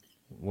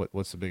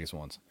 What's the biggest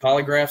ones?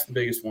 Polygraph's the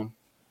biggest one.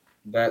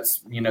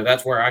 That's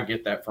where I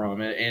get that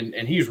from.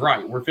 And he's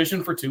right. We're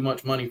fishing for too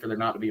much money for there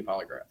not to be a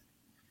polygraph.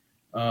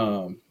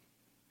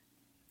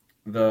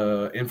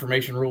 The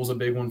information rule is a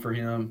big one for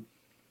him.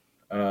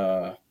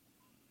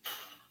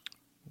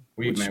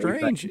 What's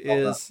strange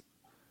is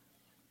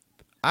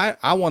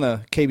I won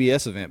a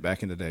KBS event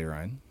back in the day,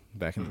 Ryan,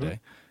 back in the day,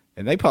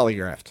 and they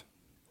polygraphed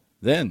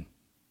then.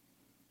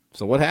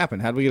 So what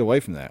happened? How did we get away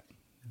from that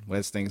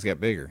as things got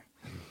bigger?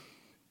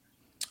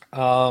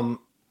 One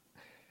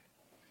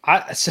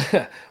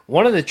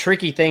of the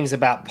tricky things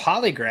about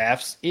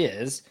polygraphs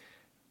is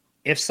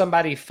if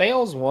somebody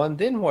fails one,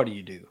 then what do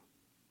you do?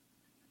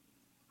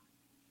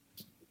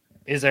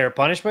 Is there a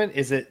punishment?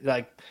 Is it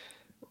like,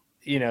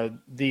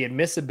 the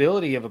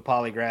admissibility of a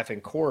polygraph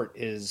in court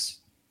is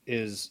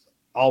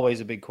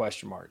always a big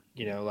question mark.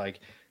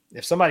 Like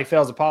if somebody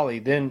fails a poly,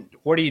 then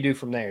what do you do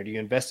from there? Do you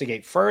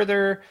investigate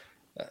further?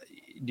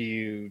 Do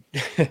you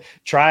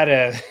try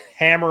to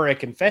hammer a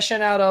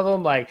confession out of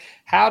them? Like,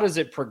 how does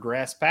it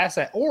progress past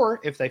that?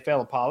 Or if they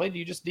fail a poly, do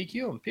you just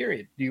DQ them,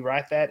 period? Do you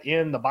write that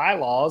in the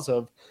bylaws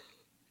of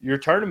your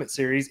tournament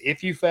series?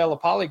 If you fail a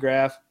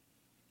polygraph,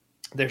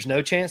 there's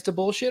no chance to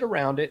bullshit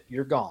around it.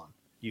 You're gone.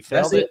 You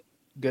failed it.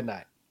 Good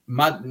night.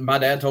 My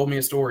dad told me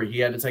a story. He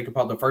had to take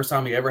the first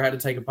time he ever had to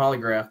take a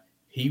polygraph.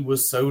 He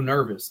was so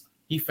nervous.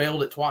 He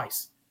failed it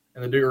twice.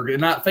 And the dude,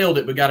 not failed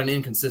it, but got an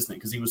inconsistent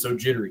because he was so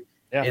jittery.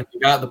 Yeah. And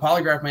the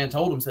polygraph man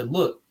told him, said,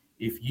 look,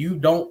 if you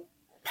don't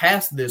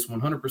pass this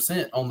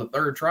 100% on the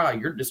third try,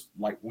 you're just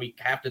like, we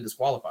have to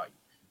disqualify you,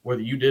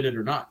 whether you did it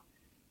or not.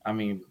 I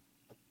mean,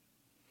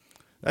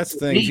 that's the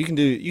thing. You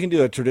can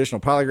do a traditional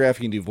polygraph.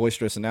 You can do voice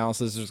stress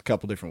analysis. There's a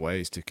couple different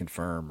ways to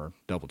confirm or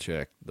double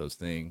check those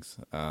things.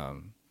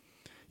 And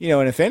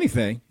if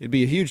anything, it'd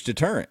be a huge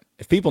deterrent.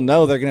 If people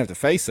know they're going to have to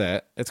face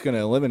that, it's going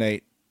to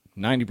eliminate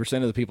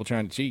 90% of the people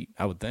trying to cheat,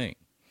 I would think.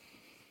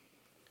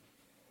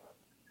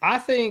 I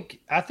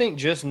think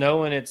just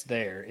knowing it's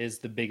there is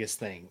the biggest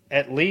thing.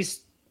 At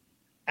least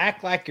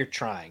act like you're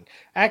trying.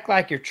 Act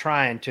like you're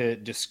trying to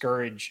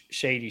discourage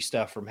shady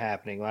stuff from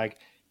happening. Like,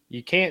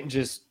 you can't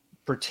just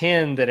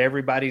pretend that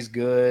everybody's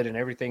good and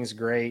everything's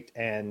great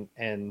and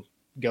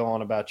go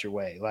on about your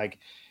way. Like,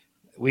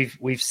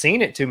 we've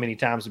seen it too many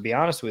times, to be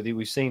honest with you.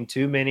 We've seen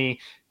too many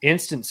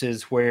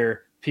instances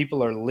where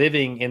people are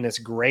living in this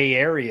gray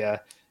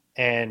area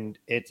and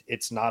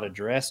it's not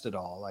addressed at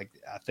all. Like,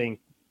 I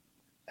think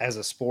as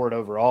a sport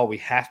overall, we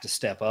have to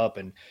step up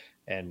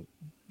and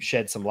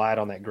shed some light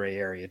on that gray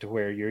area to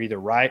where you're either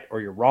right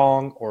or you're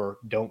wrong, or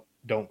don't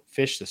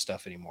fish this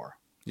stuff anymore.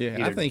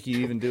 Yeah, I think you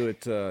even do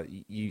it.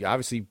 You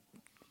obviously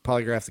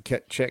polygraph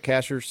the check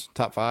cashers,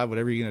 top 5,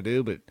 whatever you're going to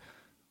do, but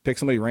pick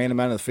somebody random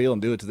out of the field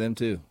and do it to them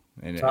too.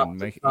 And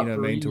make it,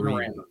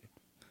 random.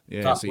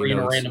 Yeah, top so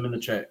random in the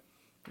check.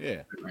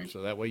 Yeah,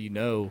 so that way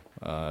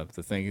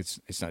the thing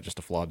it's not just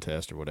a flawed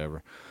test or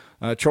whatever.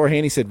 Troy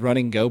Haney said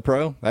running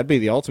GoPro. That'd be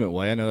the ultimate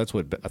way. I know that's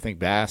what I think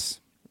Bass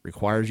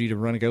requires you to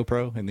run a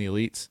GoPro in the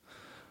elites.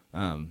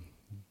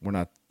 We're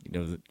not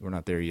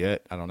there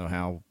yet. I don't know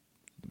how.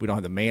 We don't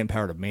have the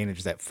manpower to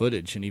manage that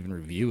footage and even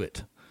review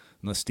it,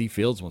 unless Steve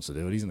Fields wants to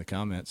do it. He's in the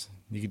comments.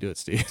 You can do it,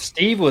 Steve.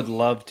 Steve would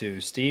love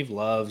to. Steve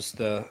loves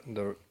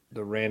the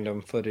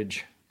random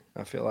footage.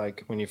 I feel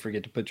like when you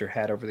forget to put your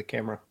hat over the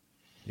camera.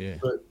 Yeah.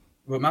 But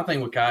my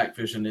thing with kayak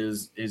fishing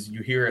is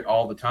you hear it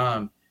all the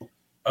time.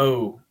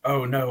 Oh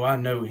no, I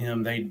know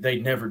him. They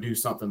never do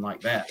something like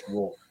that.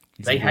 Well,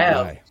 they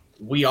have. Guy.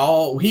 We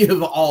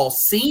have all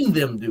seen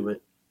them do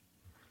it,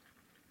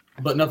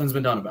 but nothing's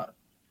been done about it.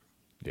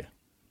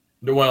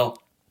 Yeah. Well,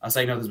 I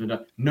say nothing's been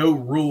done. No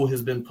rule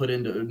has been put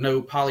into,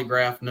 no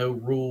polygraph, no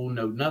rule,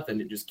 no nothing.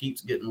 It just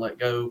keeps getting let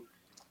go.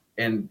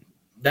 And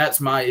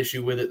that's my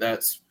issue with it.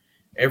 That's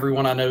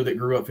everyone I know that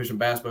grew up fishing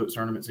bass boat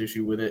tournaments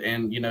issue with it.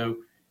 And,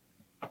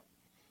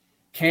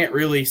 can't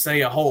really say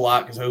a whole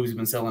lot because Hobie's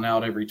been selling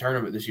out every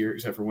tournament this year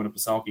except for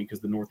Winnipesaukee because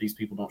the Northeast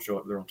people don't show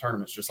up to their own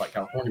tournaments just like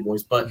California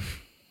boys. But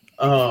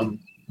I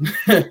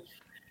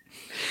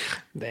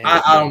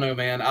don't know,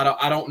 man.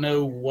 I don't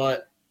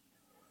know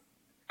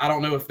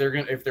if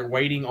they're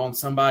waiting on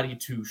somebody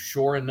to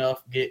sure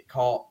enough get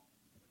caught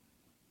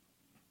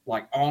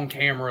like on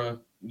camera.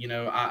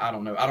 I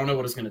don't know. I don't know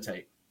what it's going to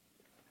take.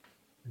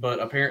 But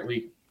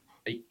apparently,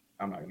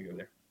 I'm not going to go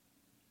there.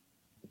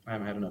 I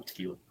haven't had enough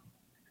tequila.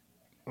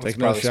 Take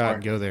no shot smart.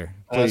 And go there.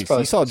 Please.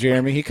 You saw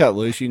Jeremy. He cut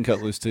loose. You can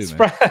cut loose too,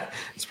 man.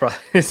 It's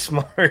probably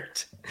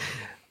smart.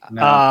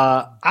 No.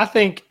 I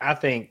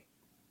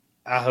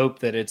hope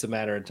that it's a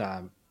matter of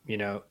time.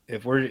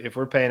 If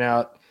we're paying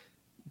out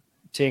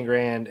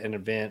 $10,000 an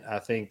event, I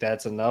think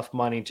that's enough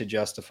money to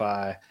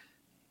justify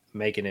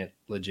making it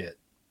legit.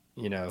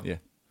 Yeah.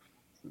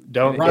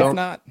 Don't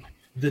not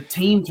the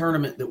team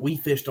tournament that we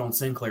fished on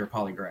Sinclair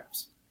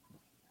polygraphs.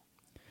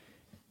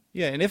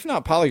 Yeah, and if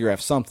not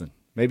polygraph, something.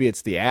 Maybe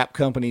it's the app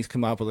companies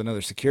come up with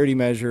another security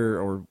measure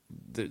or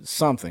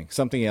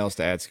something else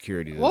to add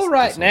security to this. Well,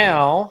 right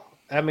now,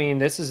 I mean,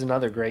 this is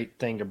another great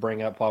thing to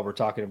bring up while we're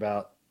talking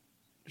about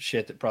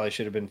shit that probably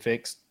should have been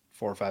fixed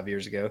 4 or 5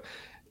 years ago.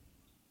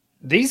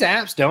 These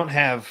apps don't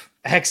have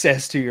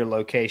access to your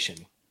location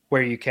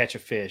where you catch a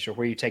fish or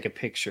where you take a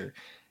picture.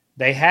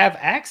 They have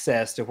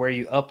access to where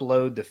you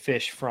upload the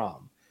fish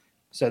from.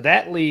 So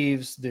that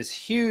leaves this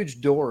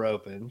huge door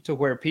open to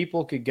where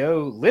people could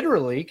go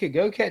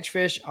catch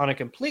fish on a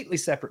completely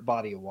separate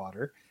body of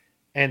water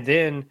and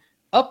then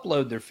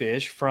upload their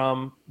fish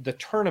from the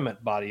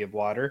tournament body of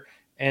water.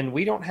 And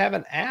we don't have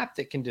an app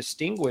that can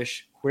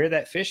distinguish where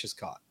that fish is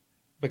caught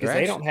because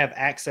they don't have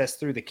access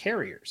through the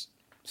carriers.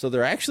 So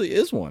there actually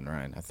is one,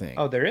 Ryan, I think.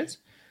 Oh, there is?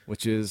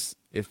 Which is,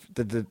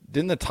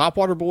 didn't the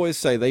Topwater boys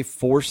say they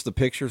force the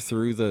picture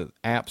through the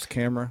app's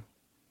camera?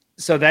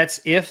 So that's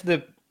if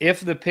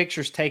the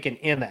picture's taken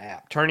in the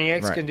app. Tourney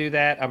X can do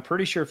that. I'm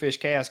pretty sure Fish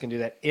Chaos can do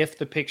that if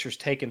the picture's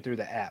taken through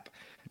the app.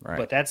 Right.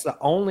 But that's the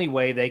only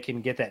way they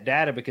can get that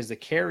data because the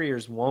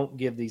carriers won't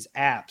give these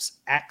apps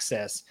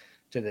access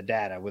to the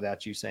data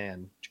without you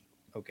saying,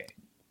 okay.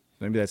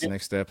 Maybe that's the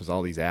next step is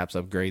all these apps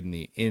upgrading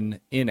the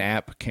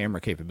in-app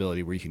camera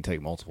capability where you can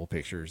take multiple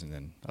pictures and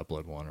then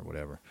upload one or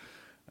whatever.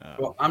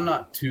 Well, I'm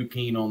not too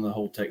keen on the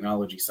whole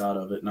technology side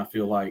of it, and I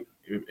feel like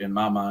in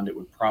my mind it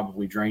would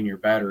probably drain your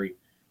battery.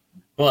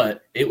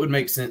 But it would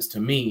make sense to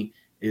me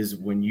is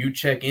when you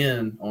check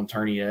in on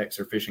Tourney X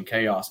or Fishing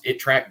Chaos, it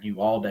tracked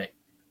you all day,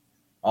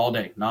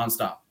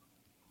 nonstop.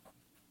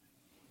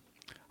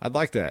 I'd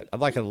like that. I'd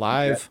like a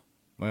live.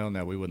 Well,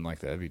 no, we wouldn't like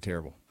that. That'd be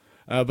terrible.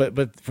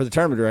 But for the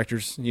tournament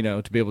directors,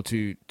 to be able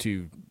to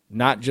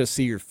not just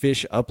see your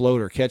fish upload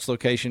or catch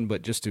location,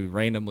 but just to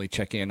randomly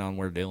check in on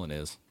where Dylan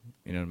is.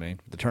 You know what I mean?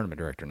 The tournament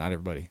director, not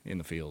everybody in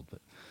the field. But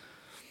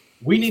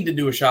we need to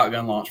do a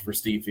shotgun launch for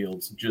Steve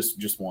Fields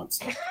just once.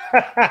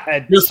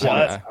 Just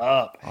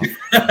up.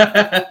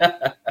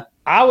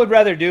 I would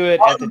rather do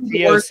it at the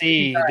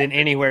TOC than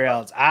anywhere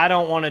else. I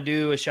don't want to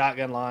do a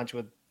shotgun launch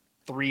with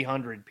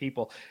 300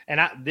 people.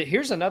 And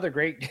here's another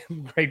great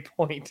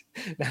point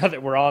now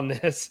that we're on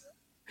this.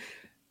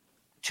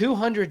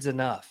 200's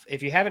enough.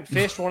 If you haven't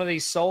fished one of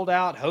these sold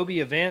out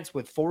Hobie events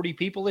with 40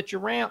 people at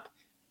your ramp,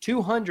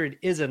 200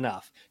 is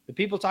enough. The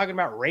people talking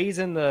about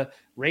raising the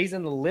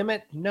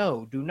limit,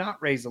 no, do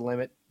not raise the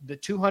limit. The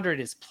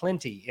 200 is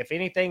plenty. If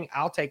anything,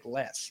 I'll take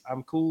less.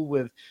 I'm cool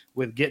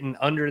with getting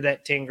under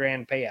that 10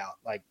 grand payout.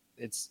 Like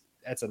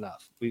that's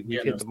enough. We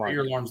hit the mark.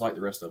 Your alarms like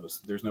the rest of us.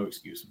 There's no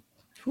excuse.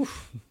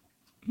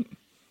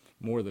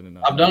 More than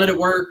enough. I've done it at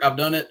work. I've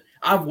done it.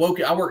 I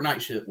work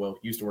night shift. Well,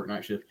 used to work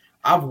night shift.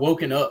 I've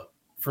woken up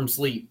from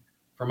sleep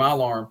for my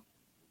alarm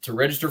to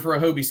register for a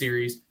Hobie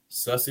series,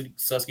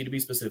 Susky to be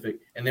specific,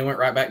 and then went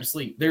right back to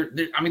sleep.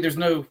 There's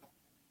no,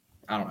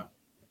 I don't know.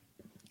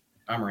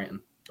 I'm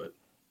ranting, but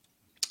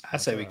I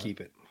say we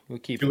keep it. We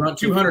keep 200,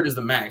 200 is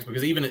the max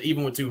because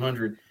even with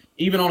 200,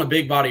 even on a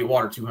big body of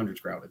water, 200 is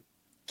crowded.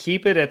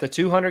 Keep it at the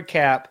 200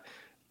 cap.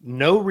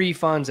 No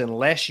refunds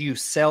unless you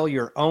sell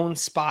your own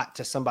spot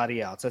to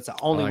somebody else. That's the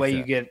only way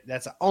you get.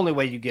 That's the only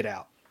way you get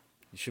out.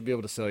 You should be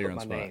able to sell your own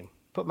spot.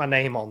 Put my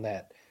name on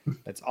that.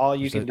 That's all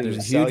you can do. There's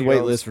a huge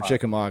wait list for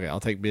Chickamauga.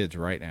 I'll take bids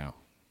right now.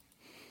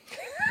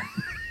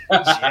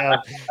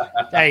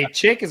 Hey,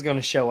 Chick is going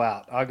to show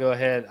out. I'll go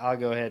ahead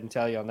and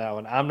tell you on that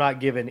one. I'm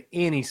not giving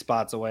any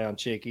spots away on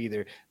Chick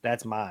either.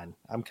 That's mine.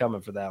 I'm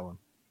coming for that one.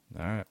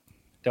 All right.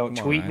 Don't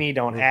tweet me.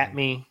 Don't at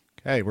me.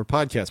 Hey, we're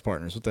podcast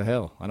partners. What the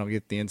hell? I don't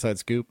get the inside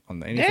scoop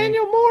on anything.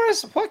 Daniel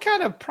Morris, what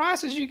kind of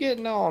prices you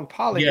getting on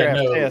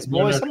polygraph tests?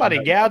 Boy,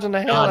 somebody gouging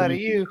the hell out of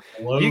you.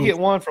 You get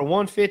one for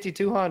 150,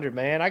 200,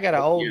 man. I got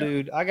an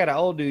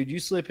old dude. You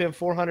slip him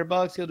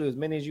 $400, he'll do as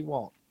many as you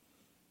want.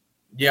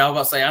 Yeah, I was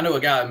about to say, I know a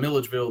guy in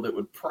Milledgeville that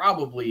would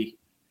probably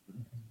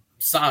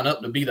sign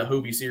up to be the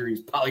Hobie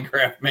Series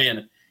polygraph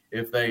man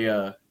if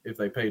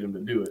they paid him to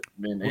do it.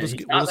 Man, we'll just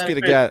get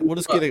a guy. We'll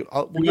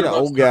get an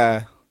old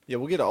guy. Yeah,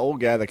 we'll get an old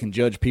guy that can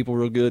judge people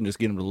real good and just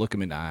get him to look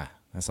him in the eye.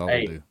 That's all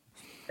we'll do.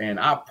 And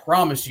I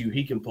promise you,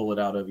 he can pull it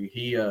out of you.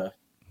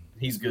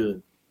 He's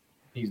good.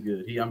 He's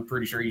good. I'm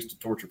pretty sure he used to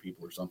torture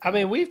people or something. I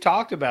mean, we've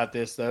talked about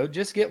this though.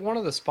 Just get one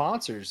of the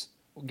sponsors.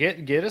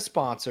 Get a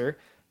sponsor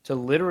to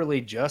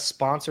literally just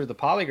sponsor the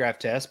polygraph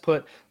test.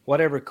 Put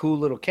whatever cool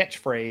little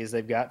catchphrase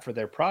they've got for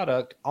their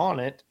product on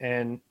it,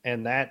 and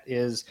that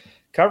is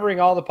covering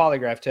all the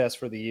polygraph tests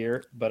for the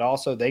year. But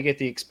also, they get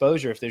the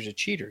exposure if there's a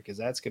cheater, because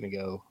that's going to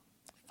go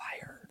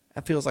fire.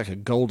 That feels like a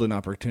golden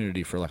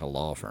opportunity for like a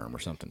law firm or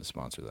something to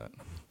sponsor that.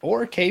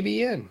 Or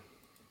KBN.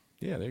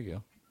 Yeah, there you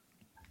go.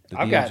 The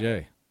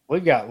DOJ.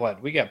 We've got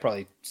what? We got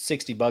probably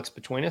 $60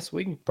 between us.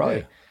 We can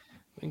probably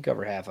we can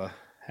cover half a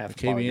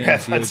KBN,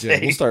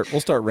 DOJ. We'll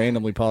start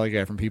randomly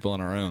polygraphing people on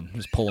our own.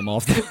 Just pull them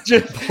off.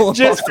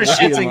 just for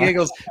shits and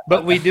giggles.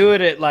 But we do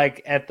it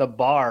at the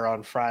bar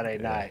on Friday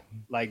night,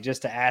 like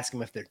just to ask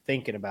them if they're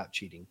thinking about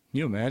cheating. Can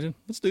you imagine?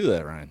 Let's do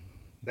that, Ryan.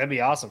 That'd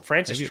be awesome.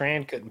 Francis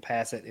Tran couldn't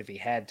pass it if he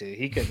had to.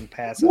 He couldn't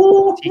pass a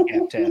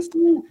TCAP test.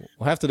 We'll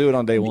have to do it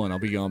on day one. I'll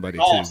be gone by day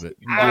two.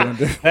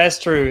 But that's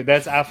true.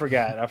 I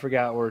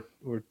forgot. We're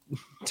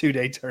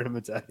 2-day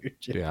tournaments out here.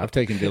 Jeff. Yeah, I've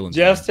taken Dylan's.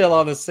 Jeff's still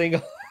on a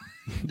single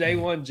day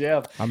one.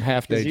 Jeff, I'm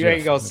half day. You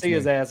ain't gonna see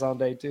his ass on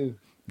day two.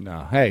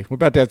 No. Hey, we're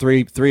about to have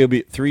three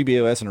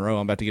BOS in a row.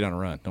 I'm about to get on a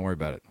run. Don't worry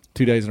about it.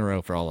 2 days in a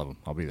row for all of them.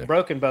 I'll be there.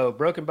 Broken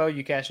Bow,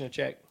 you cashing a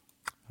check?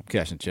 I'm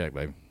cashing a check,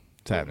 baby.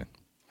 It's happening.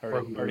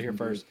 Heard it here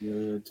first.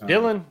 Good time.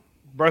 Dylan,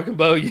 Broken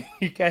Bow, you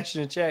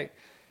cashing a check?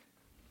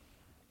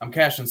 I'm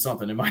cashing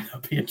something. It might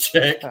not be a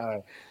check.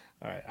 All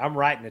right. I'm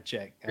writing a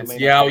check.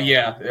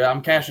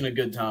 I'm cashing a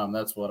good time.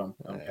 That's what I'm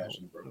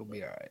cashing. It'll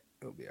be all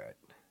right.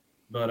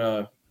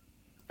 But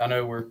I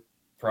know we're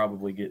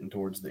probably getting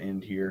towards the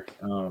end here.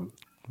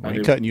 I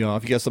ain't cutting you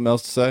off. You got something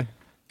else to say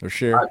or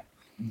share?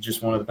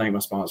 Just wanted to thank my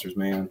sponsors,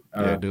 man.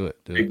 Yeah, do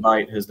it. Big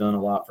Bite has done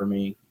a lot for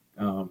me,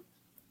 and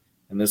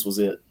this was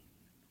it.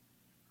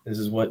 This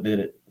is what did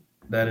it.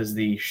 That is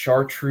the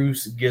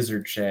Chartreuse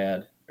Gizzard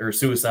Shad, or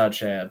Suicide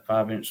Shad,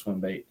 5-inch swim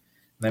bait.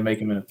 They make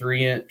them in a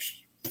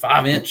 3-inch,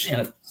 5-inch,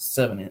 and a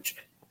 7-inch.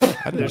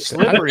 They're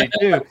slippery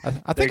too.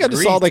 I think I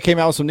just saw they came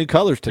out with some new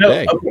colors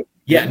today. No, okay.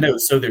 Yeah, no.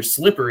 So they're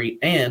slippery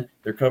and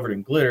they're covered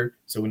in glitter.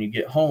 So when you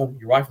get home,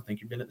 your wife will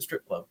think you've been at the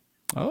strip club.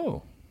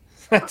 Oh,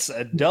 That's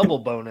a double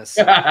bonus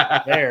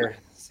there.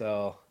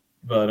 So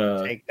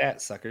But take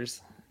that,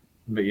 suckers.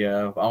 But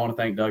yeah, I want to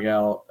thank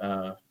Dugout,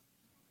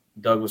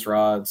 Douglas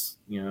Rods.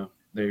 You know,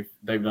 they've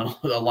done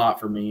a lot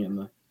for me in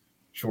the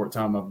short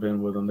time I've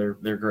been with them.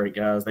 They're great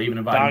guys. They even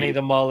invited Donnie me.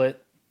 the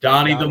Mullet.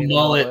 Donnie the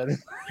Mullet.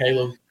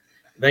 Caleb.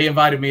 They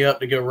invited me up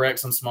to go wreck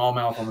some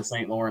smallmouth on the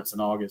St. Lawrence in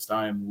August.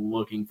 I am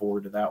looking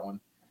forward to that one.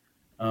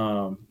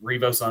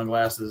 Revo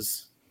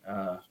sunglasses.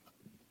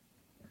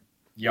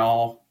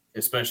 Y'all,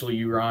 especially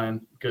you,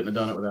 Ryan, couldn't have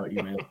done it without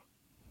you, man.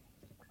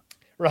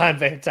 Ryan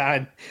Van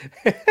Tine.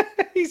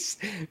 He's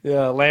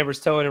Lambert's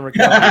Towing and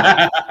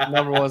Recovery,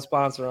 number one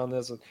sponsor on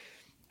this one.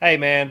 Hey,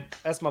 man,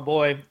 that's my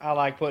boy. I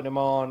like putting him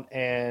on,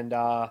 and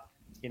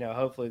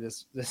hopefully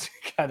this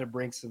kind of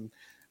brings some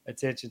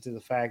attention to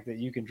the fact that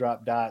you can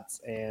drop dots,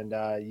 and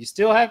you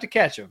still have to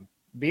catch them,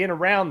 being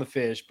around the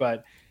fish,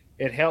 but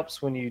it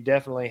helps when you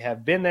definitely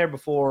have been there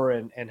before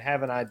and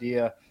have an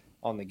idea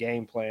on the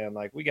game plan.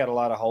 Like, we got a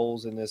lot of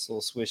holes in this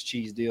little Swiss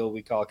cheese deal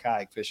we call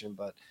kayak fishing,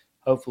 but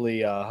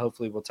hopefully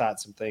we'll tighten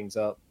some things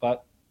up.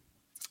 But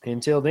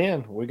until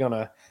then, we're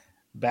gonna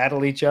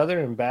battle each other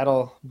and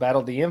battle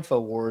the info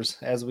wars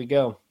as we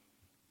go.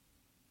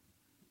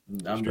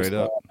 I'm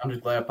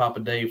just glad Papa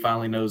Dave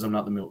finally knows I'm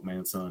not the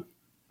milkman's son.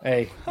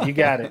 Hey, you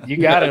got it. You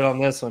got it on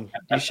this one.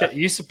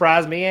 You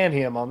surprised me and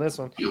him on this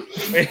one.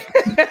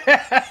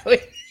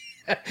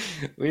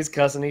 We was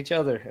cussing each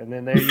other, and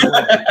then there you go.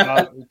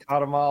 We caught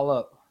them all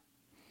up.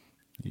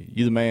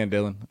 You the man,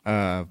 Dylan.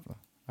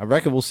 I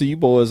reckon we'll see you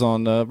boys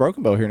on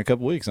Broken Bow here in a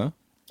couple weeks, huh?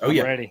 Oh,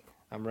 yeah.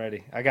 I'm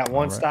ready. I got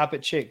one stop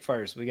at Chick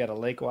first. We got a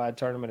lake-wide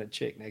tournament at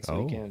Chick next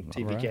weekend,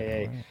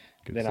 TVKA. All right.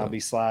 Then I'll be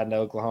sliding to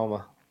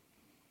Oklahoma.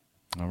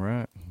 All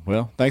right.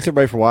 Well, thanks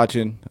everybody for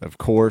watching. Of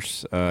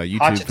course, YouTube,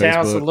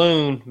 Hotchatown Facebook.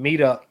 Saloon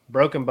meetup,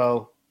 Broken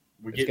Bow.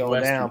 We're It's getting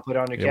going west. down. Put it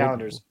on your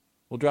calendars.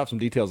 We'll drop some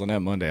details on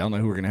that Monday. I don't know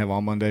who we're going to have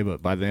on Monday,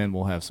 but by then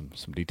we'll have some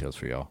details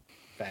for y'all.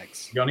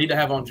 Facts. Y'all need to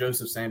have on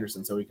Joseph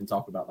Sanderson so he can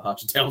talk about the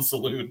Hotchatown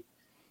Saloon.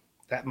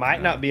 That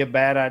might not be a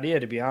bad idea,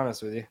 to be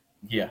honest with you.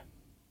 Yeah.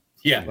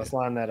 Let's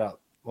line that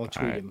up. We'll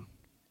tweet right. him.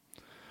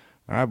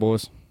 All right,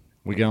 boys.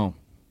 We gone.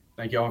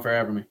 Thank y'all for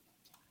having me.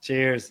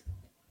 Cheers.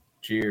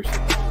 Cheers.